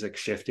 the music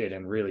shifted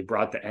and really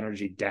brought the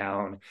energy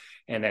down.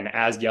 And then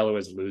as Yellow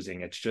is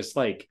losing, it's just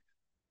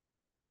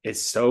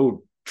it's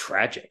so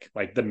tragic.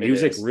 The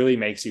music really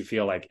makes you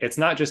feel like it's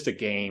not just a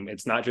game.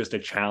 It's not just a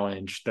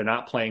challenge. They're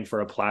not playing for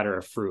a platter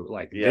of fruit.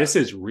 This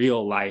is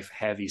real life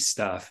heavy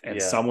stuff.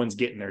 And someone's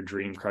getting their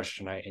dream crushed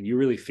tonight. And you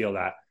really feel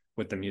that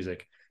with the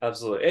music.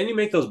 Absolutely. And you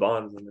make those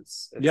bonds,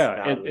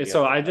 and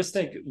so I just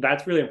think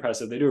that's really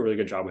impressive. They do a really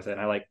good job with it.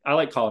 And I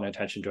like calling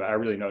attention to it. I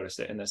really noticed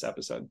it in this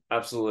episode.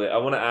 Absolutely. I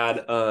want to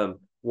add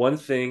one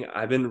thing.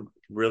 I've been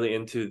really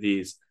into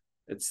these.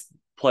 It's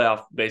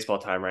playoff baseball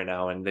time right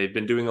now, and they've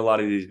been doing a lot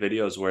of these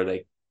videos where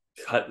they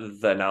cut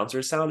the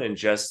announcer sound and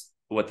just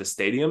what the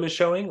stadium is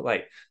showing,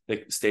 like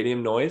the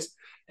stadium noise.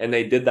 And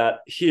they did that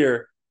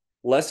here.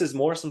 Less is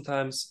more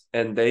sometimes,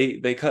 and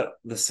they cut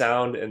the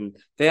sound, and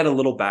they had a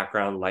little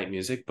background light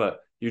music, but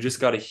you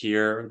just got to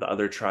hear the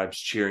other tribes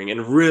cheering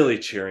and really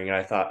cheering. And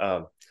I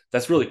thought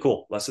that's really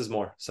cool. Less is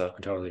more. So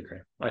I totally agree.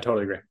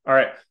 All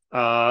right.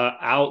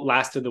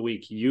 Outlast of the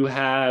week. You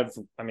have,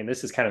 I mean,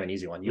 this is kind of an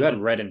easy one. You had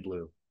red and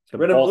blue.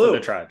 Red and both of blue.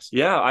 the tribes.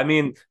 Yeah, I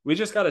mean, we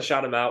just got to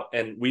shout him out,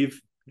 and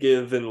we've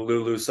given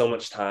Lulu so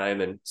much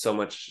time and so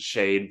much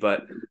shade.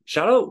 But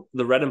shout out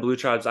the red and blue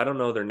tribes. I don't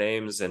know their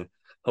names, and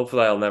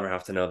hopefully, I'll never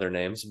have to know their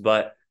names.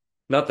 But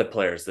not the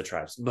players, the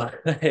tribes. But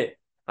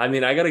I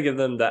mean, I got to give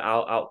them the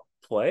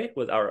outplay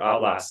with our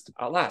outlast.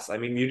 Outlast. I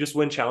mean, you just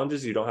win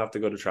challenges. You don't have to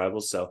go to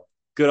tribals. So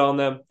good on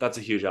them. That's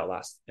a huge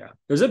outlast. Yeah,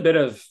 there's a bit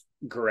of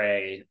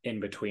gray in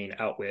between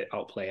outwit,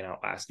 outplay, and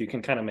outlast. You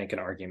can kind of make an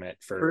argument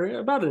for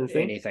about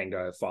anything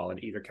to fall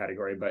in either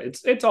category, but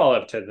it's all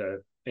up to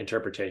the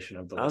interpretation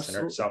of the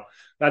listener. So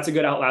that's a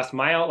good outlast.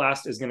 My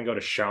outlast is going to go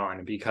to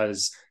Sean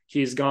because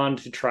he's gone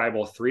to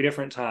tribal 3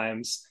 different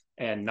times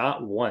and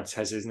not once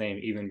has his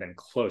name even been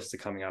close to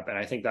coming up. And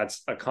I think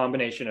that's a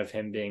combination of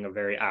him being a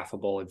very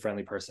affable and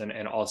friendly person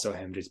and also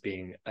him just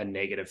being a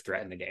negative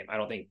threat in the game. I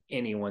don't think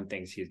anyone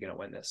thinks he's going to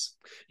win this.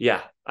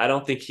 Yeah, I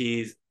don't think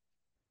he's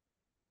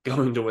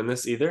going to win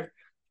this either,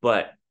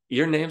 but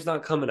your name's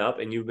not coming up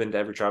and you've been to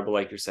every tribal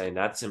like you're saying.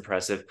 That's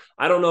impressive.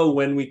 I don't know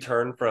when we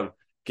turn from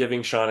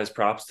giving Sean his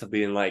props to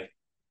being like,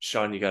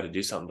 Sean, you got to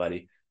do something,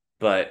 buddy.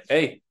 But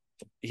hey,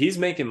 he's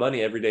making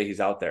money every day he's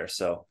out there.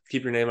 So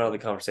keep your name out of the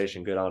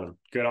conversation. Good on him.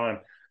 Good on him.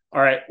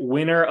 All right.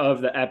 Winner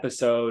of the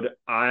episode.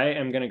 I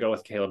am going to go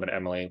with Caleb and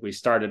Emily. We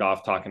started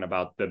off talking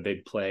about the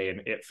big play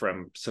and it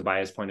from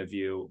Sabaya's point of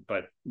view,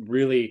 but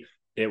really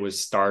it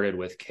was started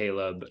with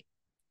Caleb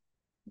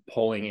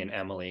pulling in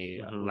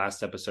Emily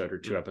last episode or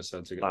 2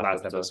 episodes ago,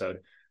 last episode.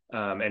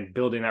 And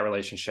building that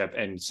relationship.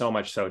 And so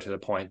much so to the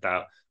point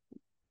that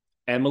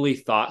Emily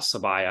thought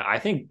Sabaya, I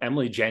think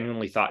Emily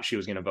genuinely thought she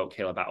was going to vote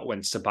Caleb out.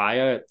 When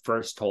Sabaya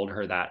first told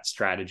her that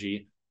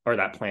strategy or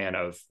that plan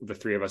of the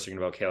 3 of us are going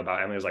to vote Caleb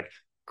out, Emily was like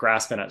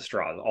grasping at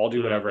straws. I'll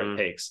do whatever it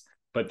takes.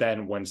 But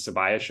then when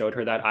Sabaya showed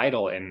her that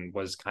idol and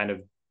was kind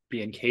of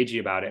being cagey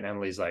about it, and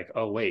Emily's like,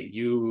 oh, wait,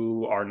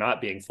 you are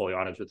not being fully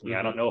honest with me.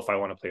 I don't know if I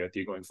want to play with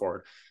you going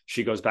forward.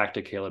 She goes back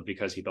to Caleb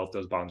because he built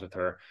those bonds with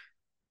her.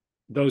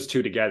 Those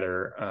 2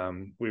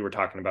 together, we were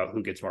talking about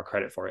who gets more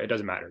credit for it. It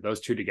doesn't matter.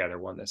 Those 2 together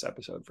won this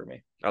episode for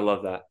me. I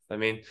love that. I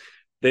mean,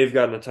 they've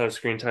gotten a ton of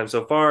screen time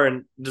so far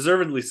and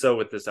deservedly so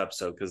with this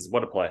episode because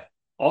what a play.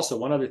 Also,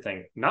 one other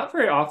thing, not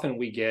very often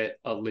we get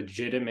a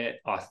legitimate,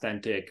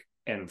 authentic,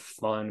 and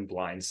fun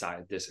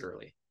blindside this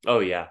early. Oh,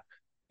 yeah.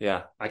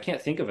 Yeah. I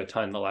can't think of a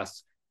ton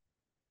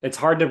it's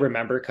hard to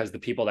remember because the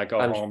people that go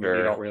home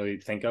you don't really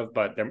think of,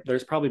 but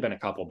there's probably been a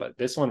couple, but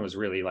this one was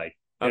really like,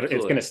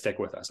 it's going to stick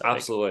with us.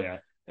 Absolutely. Yeah.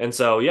 And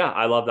so, yeah,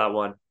 I love that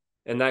one.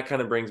 And that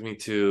kind of brings me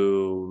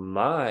to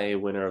my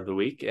winner of the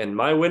week. And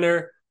my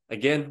winner,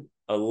 again,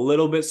 a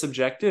little bit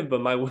subjective,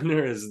 but my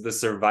winner is the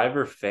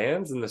Survivor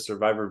fans and the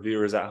Survivor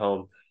viewers at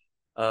home.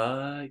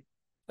 I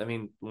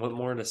mean, what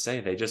more to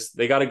say?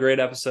 They got a great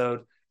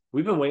episode.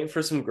 We've been waiting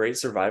for some great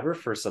Survivor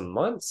for some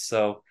months.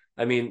 So,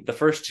 I mean, the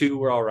first 2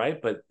 were all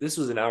right, but this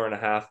was an hour and a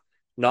half.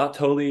 Not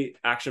totally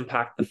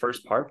action-packed the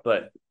first part,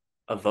 but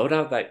a vote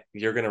out that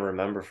you're going to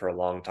remember for a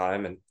long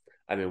time. And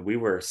I mean, we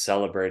were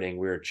celebrating,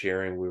 we were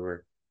cheering, we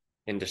were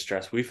in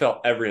distress. We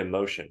felt every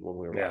emotion when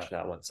we were watching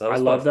that one. So I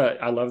love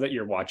that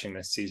you're watching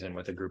this season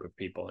with a group of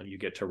people and you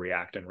get to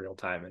react in real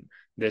time. And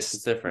this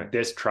is different.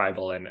 This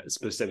tribal and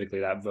specifically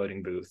that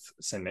voting booth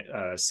scene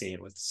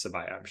with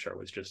Sabaya, I'm sure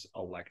was just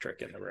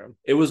electric in the room.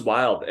 It was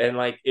wild. And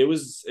like it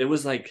was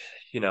like,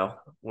 you know,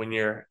 when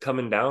you're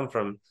coming down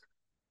from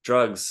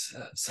drugs,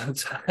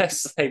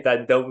 sometimes like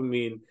that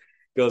dopamine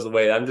goes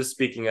away. I'm just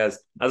speaking as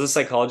a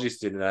psychology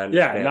student. I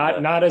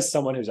understand not as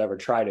someone who's ever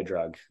tried a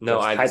drug. No,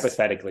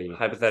 hypothetically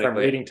from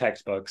reading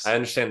textbooks. I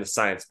understand the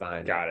science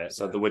behind Got it.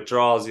 So the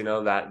withdrawals, you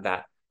know,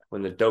 that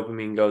when the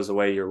dopamine goes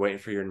away, you're waiting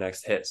for your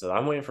next hit. So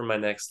I'm waiting for my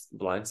next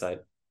blindside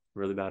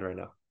really bad right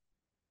now.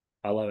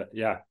 I love it.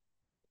 Yeah.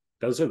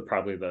 Those are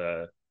probably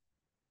the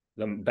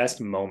best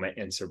moment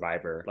in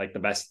Survivor. Like the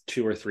best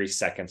 2 or 3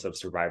 seconds of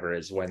Survivor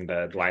is when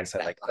the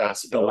blindside, like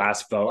the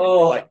last vote.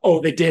 Oh, like,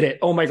 oh, they did it.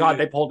 Oh my God,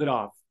 they pulled it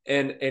off.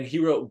 And he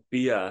wrote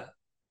Bia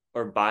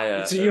or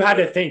Bia. So you had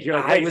to think. You're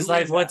like, I was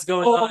like, what's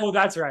going on? Oh,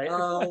 that's right.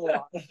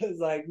 Oh, I was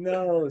like,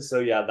 no. So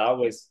yeah, that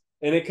was,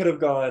 and it could have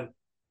gone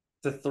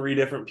to 3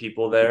 different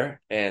people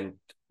there, and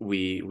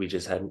we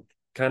just hadn't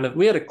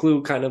we had a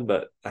clue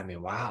but I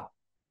mean, wow,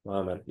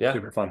 man, yeah,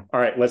 super fun. All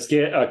right, let's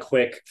get a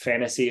quick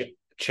fantasy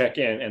check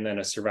in and then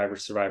a Survivor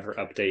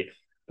update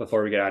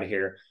before we get out of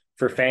here.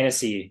 For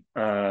fantasy,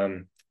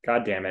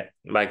 God damn it.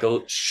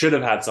 Michael should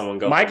have had someone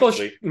go. Michael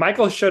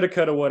should have,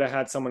 could have, would have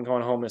had someone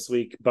going home this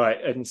week,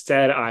 but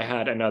instead I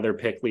had another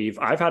pick leave.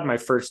 I've had my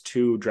first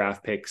 2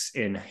 draft picks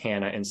in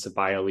Hannah and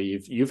Sabaya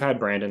leave. You've had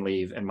Brandon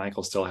leave, and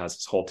Michael still has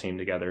his whole team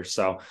together.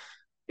 So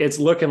it's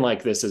looking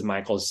like this is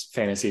Michael's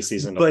fantasy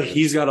season. But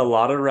he's got a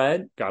lot of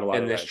red.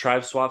 And this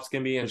tribe swap's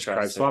going to be interesting.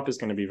 Tribe swap is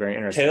going to be very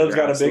interesting. Caleb's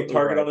got a big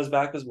target on his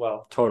back as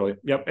well. Totally.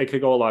 Yep. It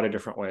could go a lot of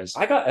different ways.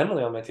 I got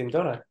Emily on my team,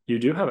 don't I? You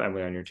do have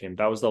Emily on your team.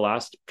 That was the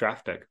last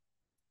draft pick.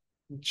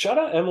 Shout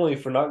out Emily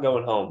for not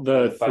going home.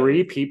 The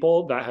three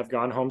people that have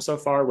gone home so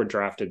far were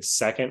drafted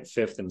second,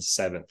 fifth, and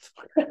seventh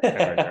in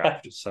our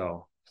draft.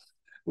 So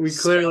we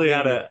clearly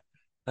had a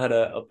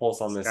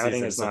pulse on this scouting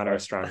season is so not far. our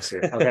strong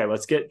suit. Okay,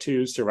 let's get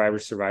to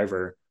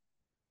Survivor.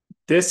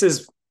 This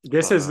is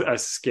a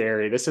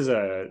scary. This is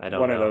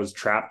one of those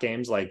trap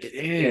games like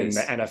in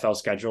the NFL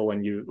schedule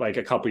when you like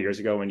a couple years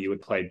ago when you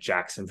would play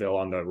Jacksonville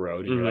on the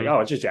road and you're like,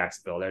 oh, it's just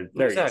Jacksonville.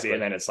 They're Exactly. easy.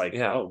 And then it's like,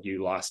 Yeah. oh,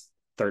 you lost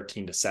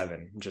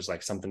 13-7, just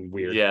like something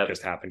weird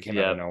just happened, came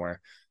out of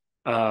nowhere.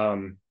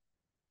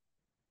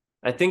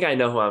 I think I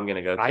know who I'm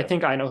gonna go to. I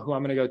think I know who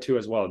I'm gonna go to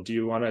as well. Do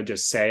you want to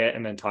just say it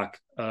and then talk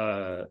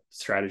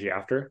strategy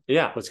after?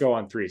 Yeah. Let's go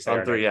on three.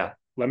 On three, yeah.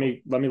 Let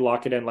me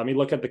lock it in. Let me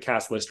look at the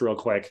cast list real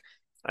quick.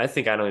 I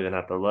think I don't even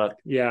have to look.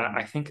 Yeah,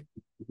 I think.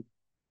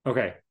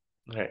 Okay.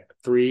 Okay.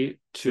 3,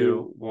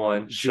 2,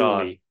 1.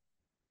 Julie.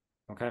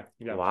 Okay.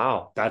 Yeah.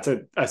 Wow. That's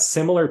a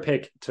similar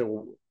pick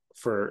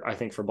for I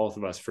think for both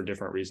of us for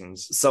different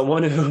reasons.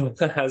 Someone who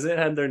hasn't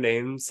had their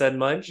name said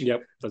much.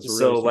 Yep. That's really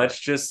so smart. Let's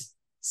just.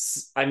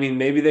 I mean,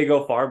 maybe they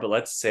go far, but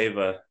let's save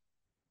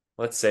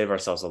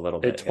ourselves a little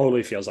bit. It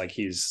totally feels like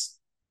he's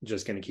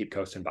just going to keep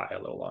coasting by a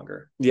little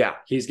longer. Yeah.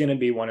 He's going to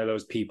be one of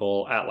those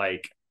people at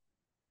like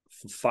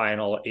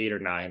final 8 or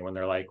 9 when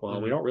they're like,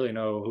 well, we don't really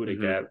know who to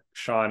get.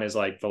 Sean is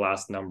like the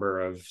last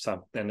number of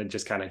something, and it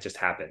just kind of just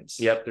happens.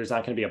 Yep. There's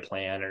not going to be a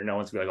plan, or no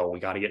one's gonna be like, oh,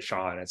 we got to get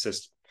Sean. It's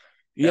just,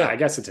 yeah, I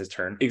guess it's his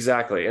turn.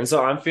 Exactly. And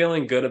so I'm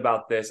feeling good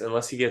about this,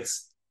 unless he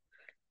gets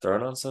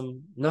thrown on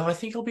some. No, I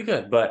think he'll be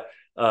good. But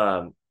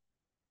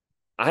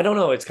I don't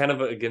know. It's kind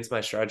of against my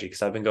strategy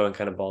because I've been going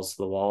kind of balls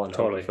to the wall and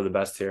hoping for the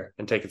best here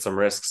and taking some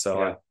risks.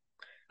 So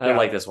I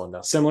like this one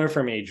though. Similar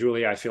for me,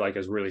 Julie, I feel like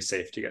is really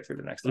safe to get through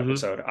the next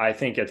episode. I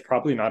think it's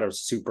probably not a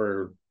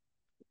super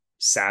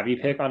savvy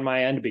pick on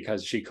my end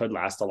because she could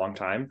last a long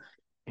time,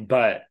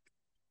 but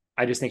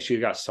I just think she's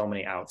got so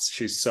many outs.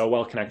 She's so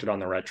well connected on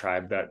the Red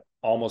Tribe that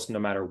almost no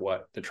matter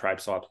what the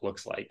tribe swap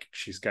looks like,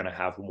 she's going to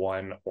have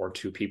 1 or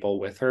 2 people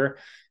with her.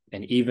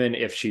 And even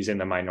if she's in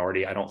the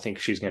minority, I don't think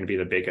she's going to be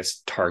the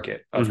biggest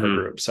target of her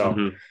group.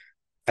 So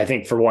I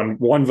think for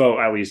one vote,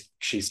 at least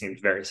she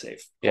seems very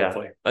safe.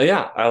 Hopefully.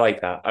 Yeah, I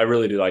like that. I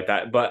really do like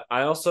that. But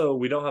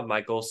we don't have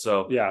Michael.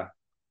 So yeah,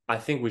 I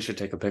think we should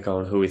take a pick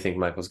on who we think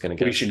Michael's going to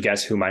get. We should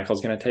guess who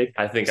Michael's going to take.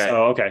 I think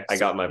okay. I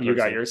got my person. You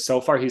got yours.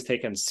 So far, he's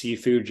taken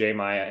Sifu, J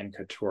Maya, and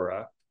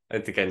Katura. I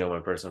think I know my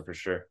person for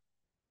sure.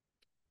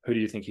 Who do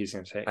you think he's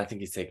going to take? I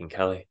think he's taking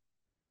Kelly.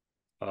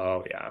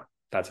 Oh, yeah.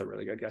 That's a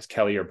really good guess.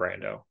 Kelly or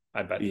Brando.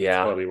 I bet that's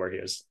totally where he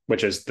is,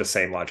 which is the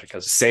same logic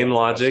as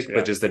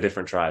but just a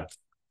different tribe.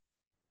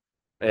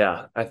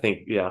 Yeah, I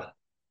think, I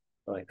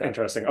like that.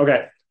 Interesting.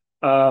 Okay.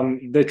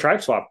 The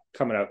tribe swap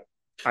coming up.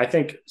 I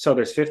think so.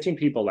 There's 15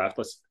 people left.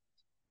 Let's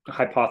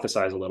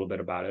hypothesize a little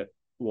bit about it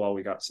while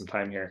we got some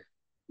time here.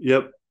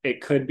 Yep. It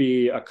could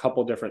be a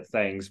couple different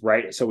things,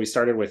 right? So we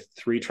started with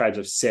 3 tribes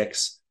of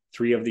 6.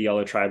 3 of the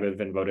yellow tribe have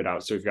been voted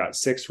out. So we've got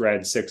 6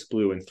 red, 6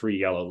 blue, and 3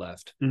 yellow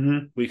left.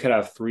 We could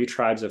have 3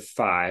 tribes of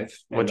 5.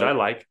 Which I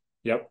like.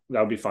 Yep. That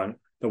would be fun.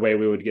 The way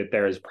we would get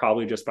there is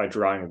probably just by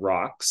drawing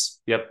rocks.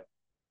 Yep.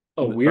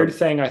 A weird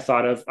thing I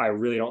thought of, I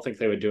really don't think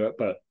they would do it,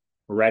 but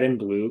red and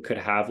blue could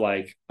have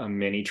like a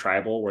mini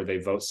tribal where they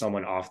vote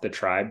someone off the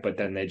tribe, but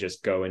then they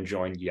just go and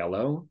join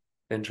yellow.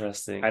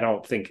 Interesting. I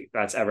don't think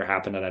that's ever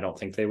happened, and I don't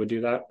think they would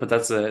do that. But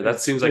that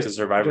seems like a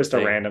Survivor just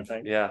thing. A random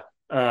thing. Yeah.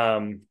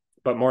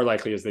 But more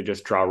likely is they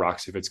just draw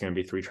rocks if it's going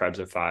to be 3 tribes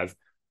of 5.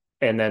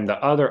 And then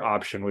the other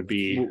option would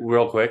be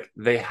real quick.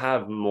 They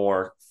have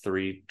more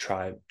 3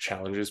 tribe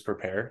challenges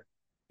prepared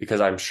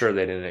because I'm sure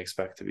they didn't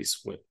expect to be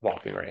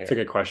swapping right here. It's a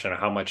good question.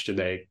 How much do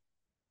they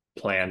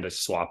plan to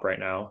swap right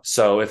now?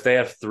 So if they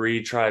have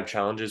 3 tribe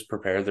challenges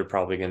prepared, they're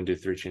probably going to do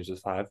 3 teams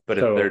with 5. But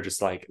if they're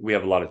just like, we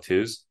have a lot of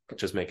 2s,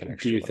 just make an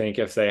extra. Do you think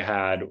if they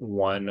had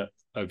 1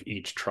 of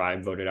each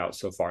tribe voted out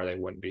so far, they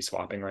wouldn't be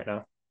swapping right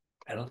now?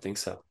 I don't think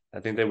so. I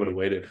think they would have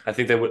waited. I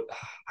think they would.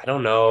 I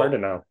don't know. Hard to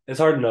know. It's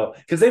hard to know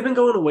because they've been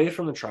going away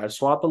from the tribe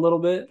swap a little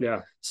bit.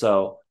 Yeah.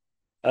 So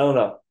I don't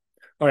know.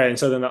 All right. And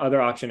so then the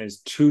other option is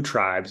 2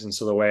 tribes. And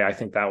so the way I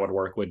think that would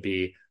work would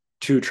be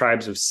 2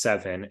 tribes of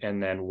 7.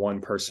 And then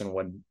 1 person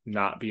would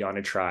not be on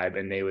a tribe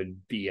and they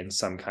would be in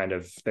some kind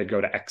of, they'd go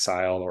to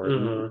exile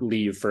or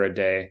leave for a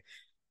day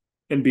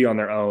and be on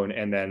their own.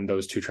 And then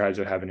those 2 tribes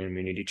would have an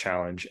immunity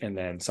challenge and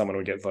then someone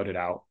would get voted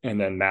out. And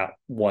then that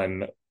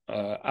one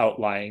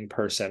outlying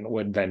person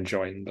would then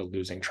join the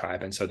losing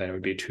tribe, and so then it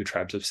would be 2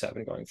 tribes of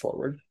 7 going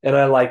forward. And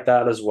I like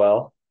that as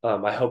well.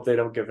 I hope they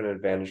don't give an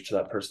advantage to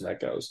that person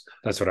that goes.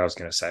 That's what I was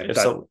going to say.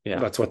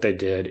 That's what they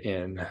did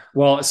in.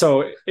 Well,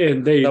 so they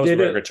did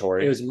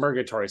Murgatory. It was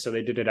Murgatory, so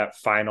they did it at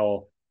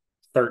final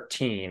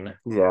 13.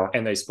 Yeah,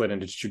 and they split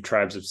into 2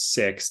 tribes of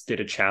 6,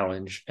 did a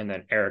challenge, and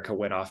then Erica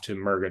went off to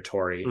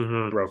Murgatory,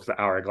 broke the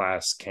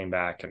hourglass, came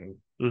back, and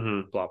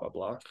blah blah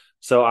blah.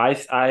 So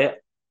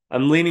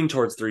I'm leaning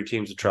towards 3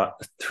 tribes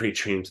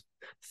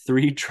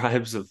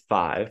of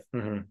 5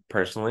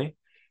 personally.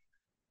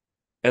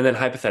 And then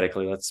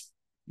hypothetically, let's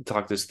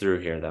talk this through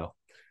here though.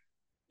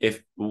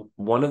 If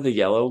one of the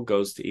yellow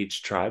goes to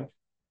each tribe,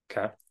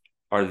 Okay.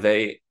 Are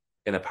they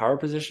in a power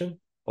position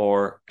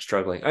or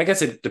struggling? I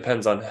guess it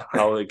depends on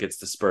how it gets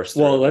dispersed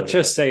Well, throughout the let's other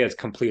just tribes. say it's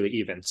completely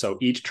even. So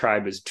each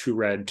tribe is 2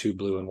 red, 2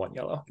 blue, and 1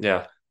 yellow.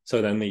 Yeah,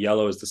 So then the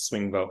yellow is the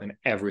swing vote in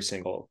every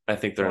single I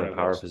think they're one in a of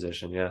power those.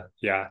 position. Yeah.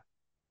 Yeah.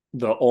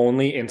 The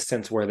only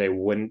instance where they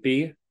wouldn't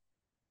be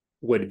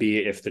would be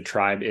if the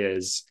tribe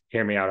is,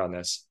 hear me out on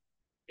this.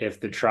 If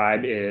the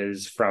tribe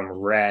is from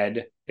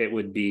red, it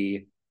would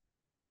be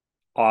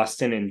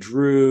Austin and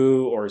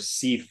Drew, or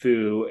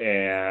Sifu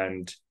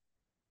and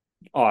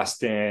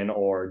Austin,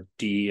 or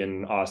D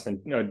and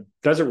Austin. No, it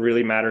doesn't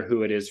really matter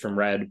who it is from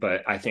red,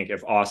 but I think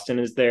if Austin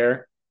is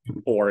there,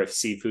 or if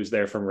Sifu's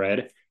there from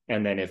red,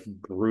 and then if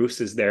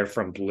Bruce is there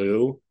from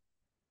blue,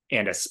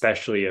 and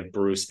especially if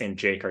Bruce and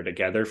Jake are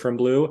together from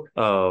blue,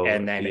 Oh,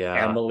 and then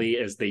yeah. Emily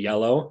is the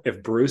yellow.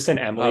 If Bruce and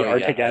Oh, Emily are yeah.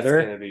 It's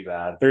together, gonna be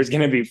bad. there's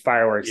going to be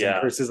fireworks. And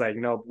Yeah. Bruce is like,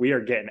 no, we are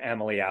getting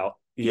Emily out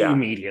Yeah.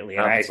 immediately.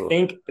 And I Absolutely.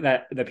 think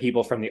that the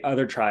people from the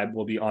other tribe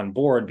will be on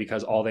board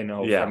because all they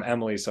know Yeah. from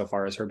Emily so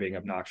far is her being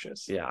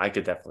obnoxious. Yeah. I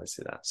could definitely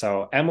see that.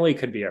 So Emily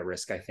could be at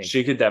risk, I think.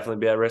 She could definitely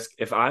be at risk.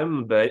 If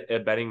I'm a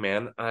betting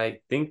man, I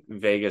think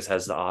Vegas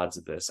has the odds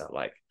of this at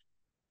like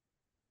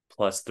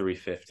plus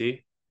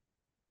 350.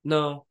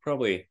 No,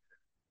 probably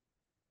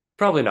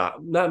not.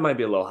 That might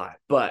be a little high,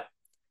 but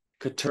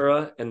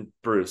Katura and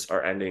Bruce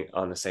are ending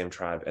on the same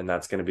tribe, and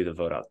that's going to be the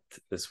vote out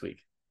this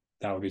week.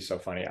 That would be so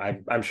funny.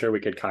 I'm sure we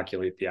could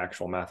calculate the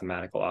actual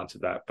mathematical odds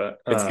of that, but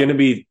It's going to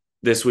be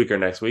this week or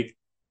next week,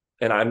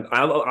 and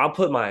I'll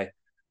put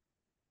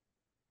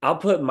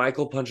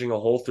Michael punching a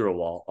hole through a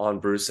wall on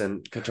Bruce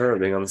and Katura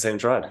being on the same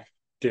tribe.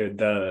 dude,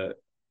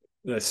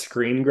 the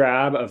screen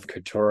grab of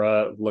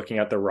Katura looking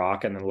at the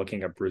rock and then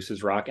looking at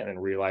Bruce's rock and then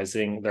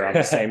realizing they're on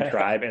the same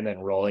tribe and then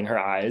rolling her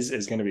eyes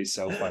is going to be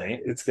so funny.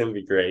 It's going to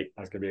be great.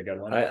 That's going to be a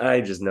good one. I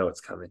just know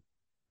it's coming.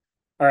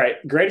 All right.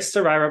 Greatest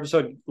Survivor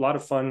episode. A lot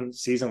of fun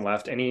season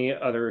left. Any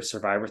other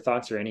Survivor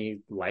thoughts or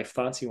any life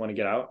thoughts you want to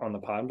get out on the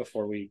pod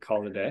before we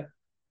call it a day?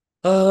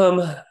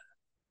 Um,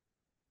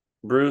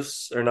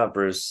 Bruce or not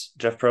Bruce,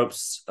 Jeff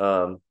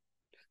Probst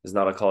is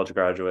not a college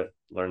graduate.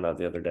 Learned that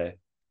the other day,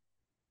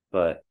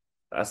 but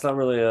that's not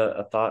really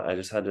a thought. I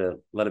just had to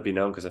let it be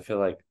known because I feel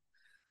like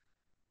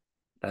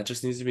that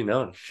just needs to be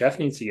known. Jeff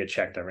needs to get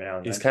checked every now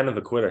and He's then. kind of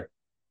a quitter.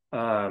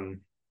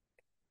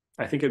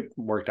 I think it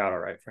worked out all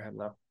right for him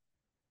though.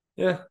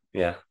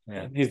 Yeah,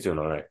 he's doing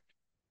all right.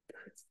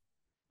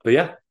 But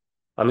yeah,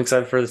 I'm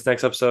excited for this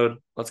next episode.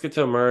 Let's get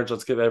to emerge.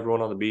 Let's get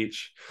everyone on the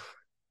beach.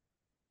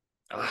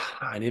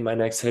 I need my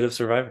next hit of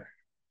Survivor.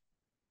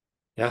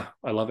 Yeah,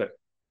 I love it.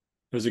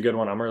 It was a good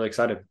one. I'm really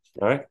excited.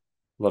 All right,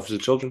 love for the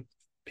children.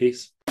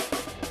 Peace.